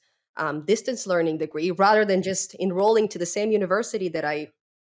this distance learning degree rather than just enrolling to the same university that I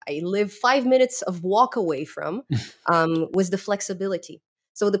live 5 minutes of walk away from was the flexibility.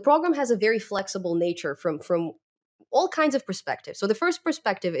 So the program has a very flexible nature from all kinds of perspectives. So the first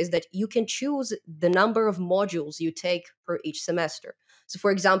perspective is that you can choose the number of modules you take per each semester. So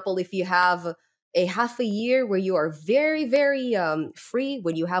for example, if you have a half a year where you are very, very free,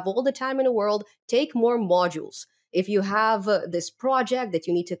 when you have all the time in the world, take more modules. If you have this project that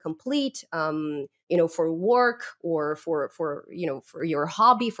you need to complete, for work or for your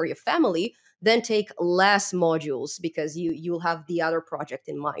hobby, for your family, then take less modules because you'll have the other project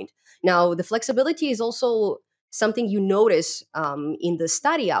in mind. Now, the flexibility is also something you notice in the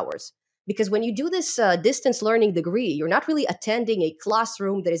study hours. Because when you do this distance learning degree, you're not really attending a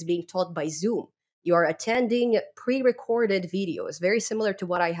classroom that is being taught by Zoom. You are attending pre recorded videos, very similar to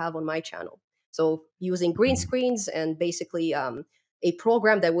what I have on my channel. So, using green mm, screens and basically a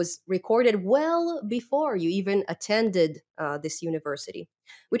program that was recorded well before you even attended this university,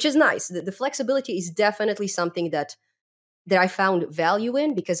 which is nice. The flexibility is definitely something that I found value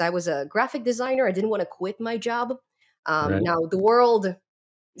in because I was a graphic designer. I didn't want to quit my job. right. Now, the world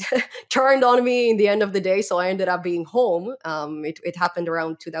turned on me in the end of the day, so I ended up being home. It happened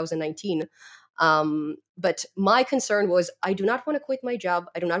around 2019. But my concern was I do not want to quit my job.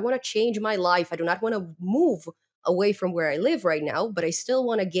 I do not want to change my life. I do not want to move away from where I live right now, but I still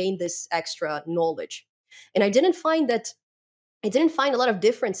want to gain this extra knowledge. And I didn't find a lot of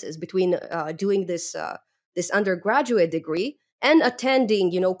differences between doing this undergraduate degree and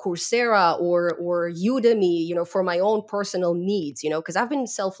attending, Coursera or Udemy, for my own personal needs, because I've been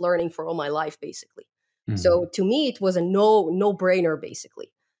self learning for all my life, basically. So Mm, to me, it was a no brainer,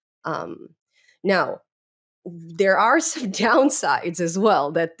 basically. Um, Now, there are some downsides as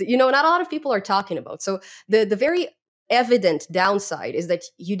well that not a lot of people are talking about. So the very evident downside is that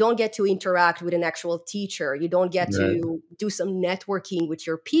you don't get to interact with an actual teacher. You don't get right. to do some networking with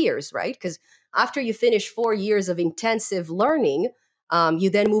your peers, right? Because after you finish 4 years of intensive learning, you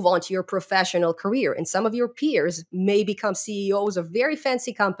then move on to your professional career, and some of your peers may become CEOs of very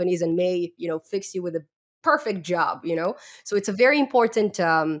fancy companies and may fix you with a perfect job. So it's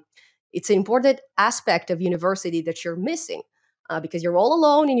an important aspect of university that you're missing. because you're all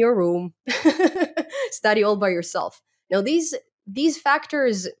alone in your room, study all by yourself. Now, these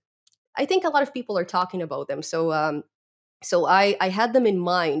factors, I think a lot of people are talking about them. So I had them in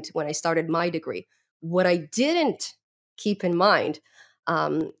mind when I started my degree. What I didn't keep in mind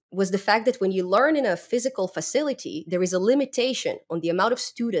was the fact that when you learn in a physical facility, there is a limitation on the amount of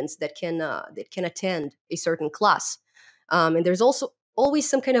students that can attend a certain class, and there's also always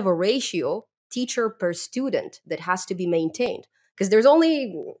some kind of a ratio, teacher per student, that has to be maintained because there's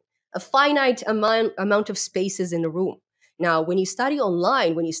only a finite amount of spaces in the room. Now, when you study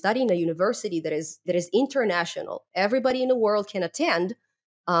online, when you study in a university that is international, everybody in the world can attend.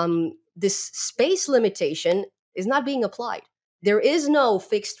 This space limitation is not being applied. There is no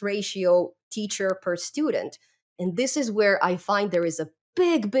fixed ratio teacher per student, and this is where I find there is a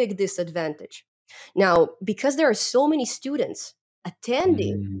big disadvantage. Now, because there are so many students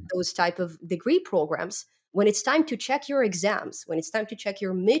attending Mm. those type of degree programs, when it's time to check your exams, when it's time to check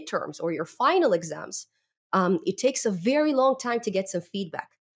your midterms or your final exams, it takes a very long time to get some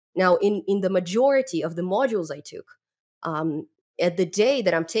feedback. Now, in the majority of the modules I took, at the day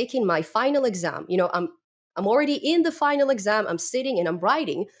that I'm taking my final exam, I'm already in the final exam. I'm sitting and I'm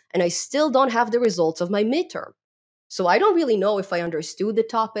writing, and I still don't have the results of my midterm. So I don't really know if I understood the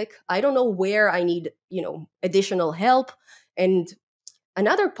topic. I don't know where I need, additional help. And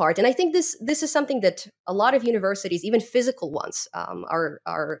another part, and I think this is something that a lot of universities, even physical ones,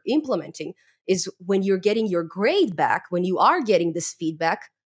 are implementing, is when you're getting your grade back, when you are getting this feedback,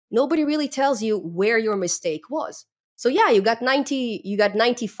 nobody really tells you where your mistake was. So yeah, you got 90, you got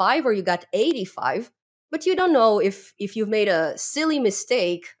 95, or you got 85, but you don't know if you've made a silly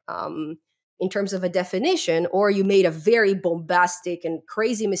mistake in terms of a definition, or you made a very bombastic and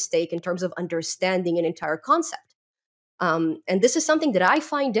crazy mistake in terms of understanding an entire concept. And this is something that I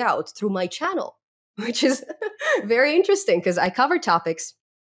find out through my channel, which is very interesting because I cover topics.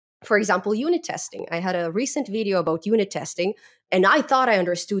 For example, unit testing. I had a recent video about unit testing, and I thought I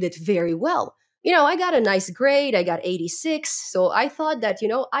understood it very well. I got a nice grade. I got 86. So I thought that,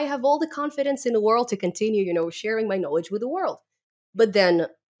 I have all the confidence in the world to continue, sharing my knowledge with the world. But then,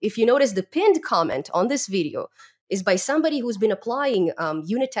 if you notice, the pinned comment on this video is by somebody who's been applying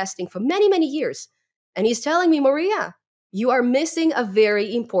unit testing for many, many years. And he's telling me, Mariya, you are missing a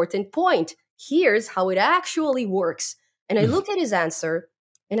very important point. Here's how it actually works. And I look at his answer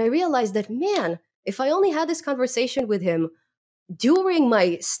and I realize that, man, if I only had this conversation with him during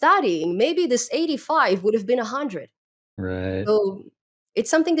my studying, maybe this 85 would have been 100. Right. So it's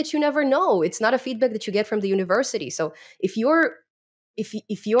something that you never know. It's not a feedback that you get from the university. So if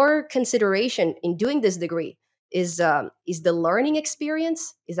your consideration in doing this degree is the learning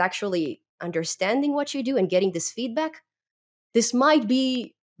experience, is actually understanding what you do and getting this feedback, this might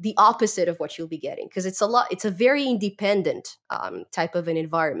be the opposite of what you'll be getting, because it's a very independent type of an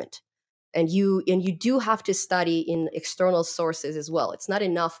environment, and you do have to study in external sources as well. It's not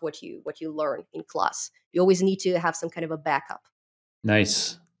enough what you learn in class. You always need to have some kind of a backup.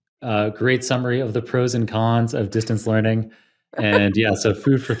 Nice. Great summary of the pros and cons of distance learning. And yeah, so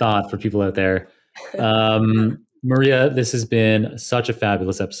food for thought for people out there. Mariya, this has been such a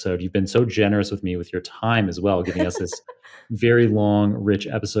fabulous episode. You've been so generous with me with your time as well, giving us this very long, rich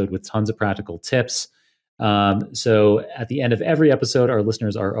episode with tons of practical tips. So at the end of every episode, our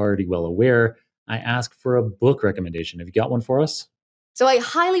listeners are already well aware, I ask for a book recommendation. Have you got one for us? So I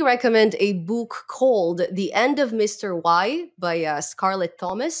highly recommend a book called The End of Mr. Y by Scarlett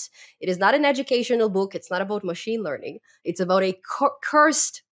Thomas. It is not an educational book. It's not about machine learning. It's about a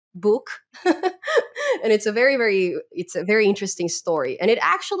cursed book. And it's a very interesting story. And it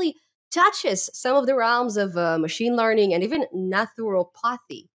actually touches some of the realms of machine learning and even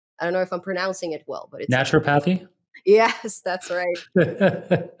naturopathy. I don't know if I'm pronouncing it well, but it's Naturopathy? Yes, that's right.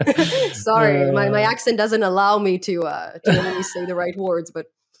 Sorry, my accent doesn't allow me to really say the right words, but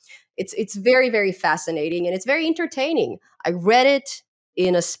it's very fascinating, and it's very entertaining. I read it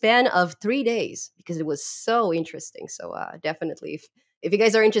in a span of 3 days because it was so interesting. So definitely, if you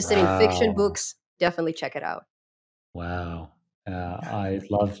guys are interested in fiction books, definitely check it out. Wow. I'd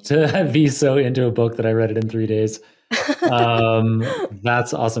love to be so into a book that I read it in 3 days.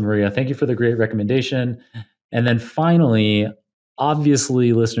 That's awesome, Mariya. Thank you for the great recommendation. And then finally,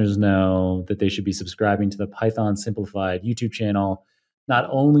 obviously, listeners know that they should be subscribing to the Python Simplified YouTube channel, not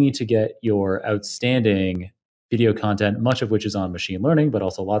only to get your outstanding video content, much of which is on machine learning, but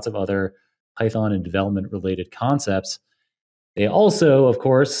also lots of other Python and development related concepts. They also, of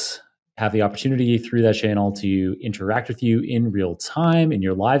course, have the opportunity through that channel to interact with you in real time in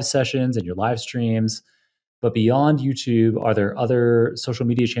your live sessions and your live streams. But beyond YouTube, are there other social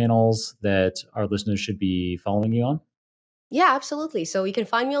media channels that our listeners should be following you on? Yeah, absolutely. So you can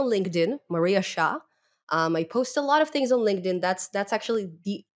find me on LinkedIn, Mariya Sha. I post a lot of things on LinkedIn. That's actually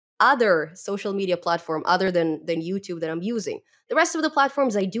the other social media platform other than YouTube that I'm using. The rest of the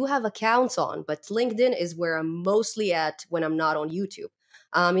platforms I do have accounts on, but LinkedIn is where I'm mostly at when I'm not on YouTube.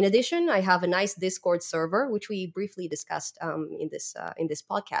 In addition, I have a nice Discord server, which we briefly discussed in this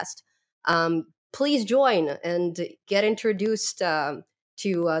podcast. Please join and get introduced to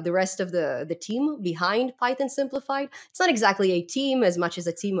the rest of the team behind Python Simplified. It's not exactly a team as much as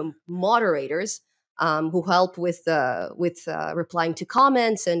a team of moderators who help with replying to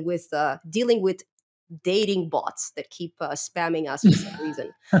comments and with dealing with dating bots that keep spamming us for some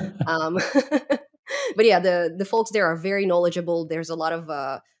reason. Um, but yeah, the folks there are very knowledgeable. There's a lot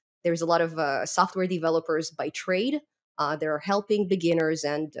of software developers by trade. They're helping beginners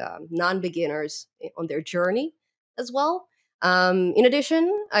and non-beginners on their journey as well. In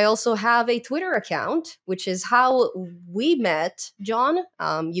addition, I also have a Twitter account, which is how we met, John.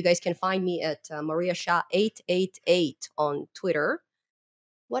 You guys can find me at Mariya Sha 888 on Twitter.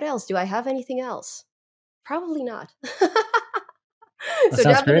 What else? Do I have anything else? Probably not. So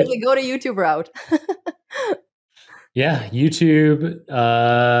definitely great. go to YouTube route. Yeah, YouTube.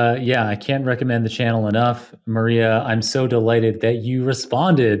 Yeah, I can't recommend the channel enough. Mariya, I'm so delighted that you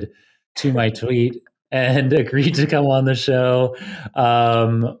responded to my tweet and agreed to come on the show.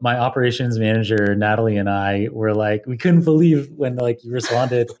 My operations manager, Natalie, and I were like, we couldn't believe when you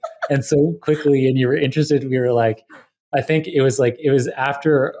responded and so quickly and you were interested. We were like, I think it was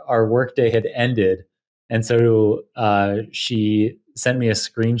after our workday had ended. And so she sent me a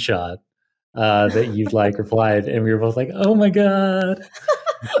screenshot that you'd replied, and we were both like, "Oh my god!"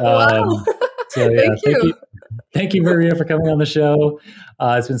 Wow! So yeah, thank you, Mariya, for coming on the show.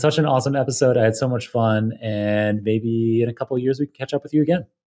 It's been such an awesome episode. I had so much fun, and maybe in a couple of years we can catch up with you again.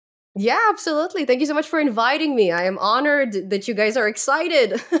 Yeah, absolutely. Thank you so much for inviting me. I am honored that you guys are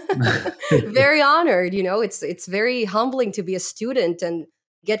excited. Very honored. It's very humbling to be a student and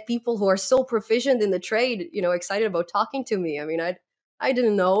get people who are so proficient in the trade, excited about talking to me. I mean, I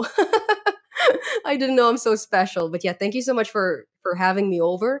didn't know. I didn't know I'm so special. But yeah, thank you so much for having me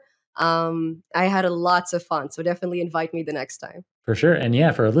over. I had lots of fun. So definitely invite me the next time. For sure. And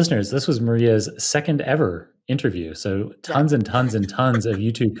yeah, for our listeners, this was Mariya's second ever interview. So tons and tons and tons of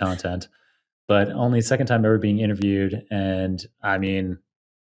YouTube content, but only second time ever being interviewed. And I mean,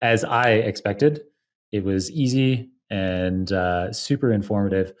 as I expected, it was easy and super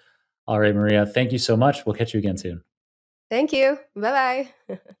informative. All right, Mariya, thank you so much. We'll catch you again soon. Thank you. Bye-bye.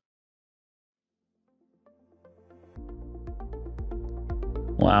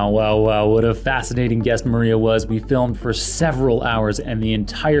 Wow, what a fascinating guest Mariya was. We filmed for several hours, and the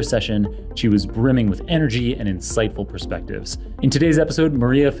entire session, she was brimming with energy and insightful perspectives. In today's episode,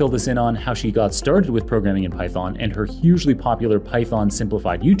 Mariya filled us in on how she got started with programming in Python and her hugely popular Python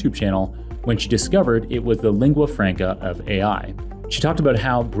Simplified YouTube channel when she discovered it was the lingua franca of AI. She talked about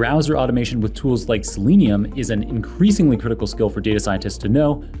how browser automation with tools like Selenium is an increasingly critical skill for data scientists to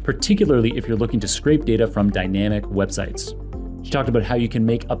know, particularly if you're looking to scrape data from dynamic websites. She talked about how you can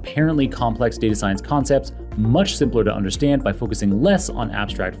make apparently complex data science concepts much simpler to understand by focusing less on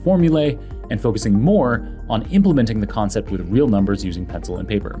abstract formulae and focusing more on implementing the concept with real numbers using pencil and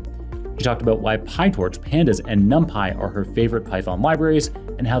paper. She talked about why PyTorch, Pandas, and NumPy are her favorite Python libraries,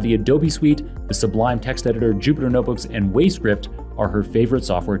 and how the Adobe Suite, the Sublime text editor, Jupyter Notebooks, and WaveScript are her favorite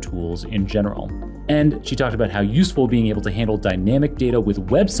software tools in general. And she talked about how useful being able to handle dynamic data with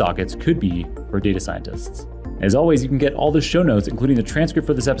WebSockets could be for data scientists. As always, you can get all the show notes, including the transcript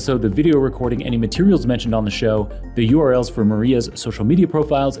for this episode, the video recording, any materials mentioned on the show, the URLs for Mariya's social media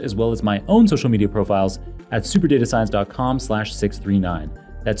profiles, as well as my own social media profiles at superdatascience.com/639.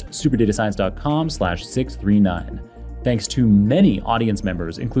 That's superdatascience.com/639. Thanks to many audience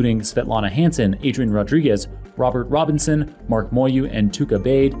members, including Svetlana Hansen, Adrian Rodriguez, Robert Robinson, Mark Moyu, and Tuka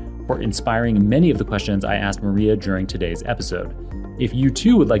Bade, for inspiring many of the questions I asked Mariya during today's episode. If you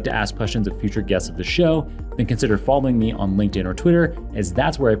too would like to ask questions of future guests of the show, then consider following me on LinkedIn or Twitter, as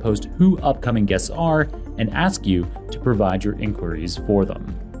that's where I post who upcoming guests are and ask you to provide your inquiries for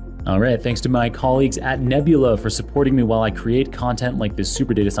them. All right, thanks to my colleagues at Nebula for supporting me while I create content like this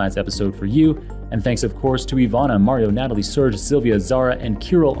Super Data Science episode for you. And thanks, of course, to Ivana, Mario, Natalie, Serge, Sylvia, Zara, and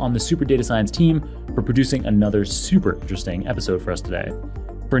Kirill on the Super Data Science team for producing another super interesting episode for us today.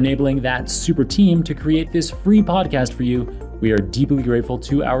 For enabling that super team to create this free podcast for you, we are deeply grateful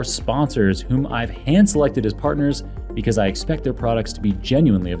to our sponsors, whom I've hand-selected as partners because I expect their products to be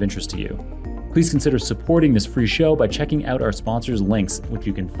genuinely of interest to you. Please consider supporting this free show by checking out our sponsors' links, which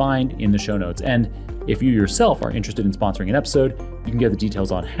you can find in the show notes. And If you yourself are interested in sponsoring an episode, you can get the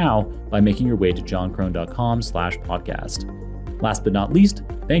details on how by making your way to johnkrohn.com/podcast. Last but not least,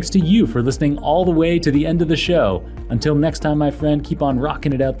 thanks to you for listening all the way to the end of the show. Until next time, my friend, keep on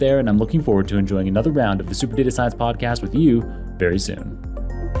rocking it out there, and I'm looking forward to enjoying another round of the Super Data Science Podcast with you very soon.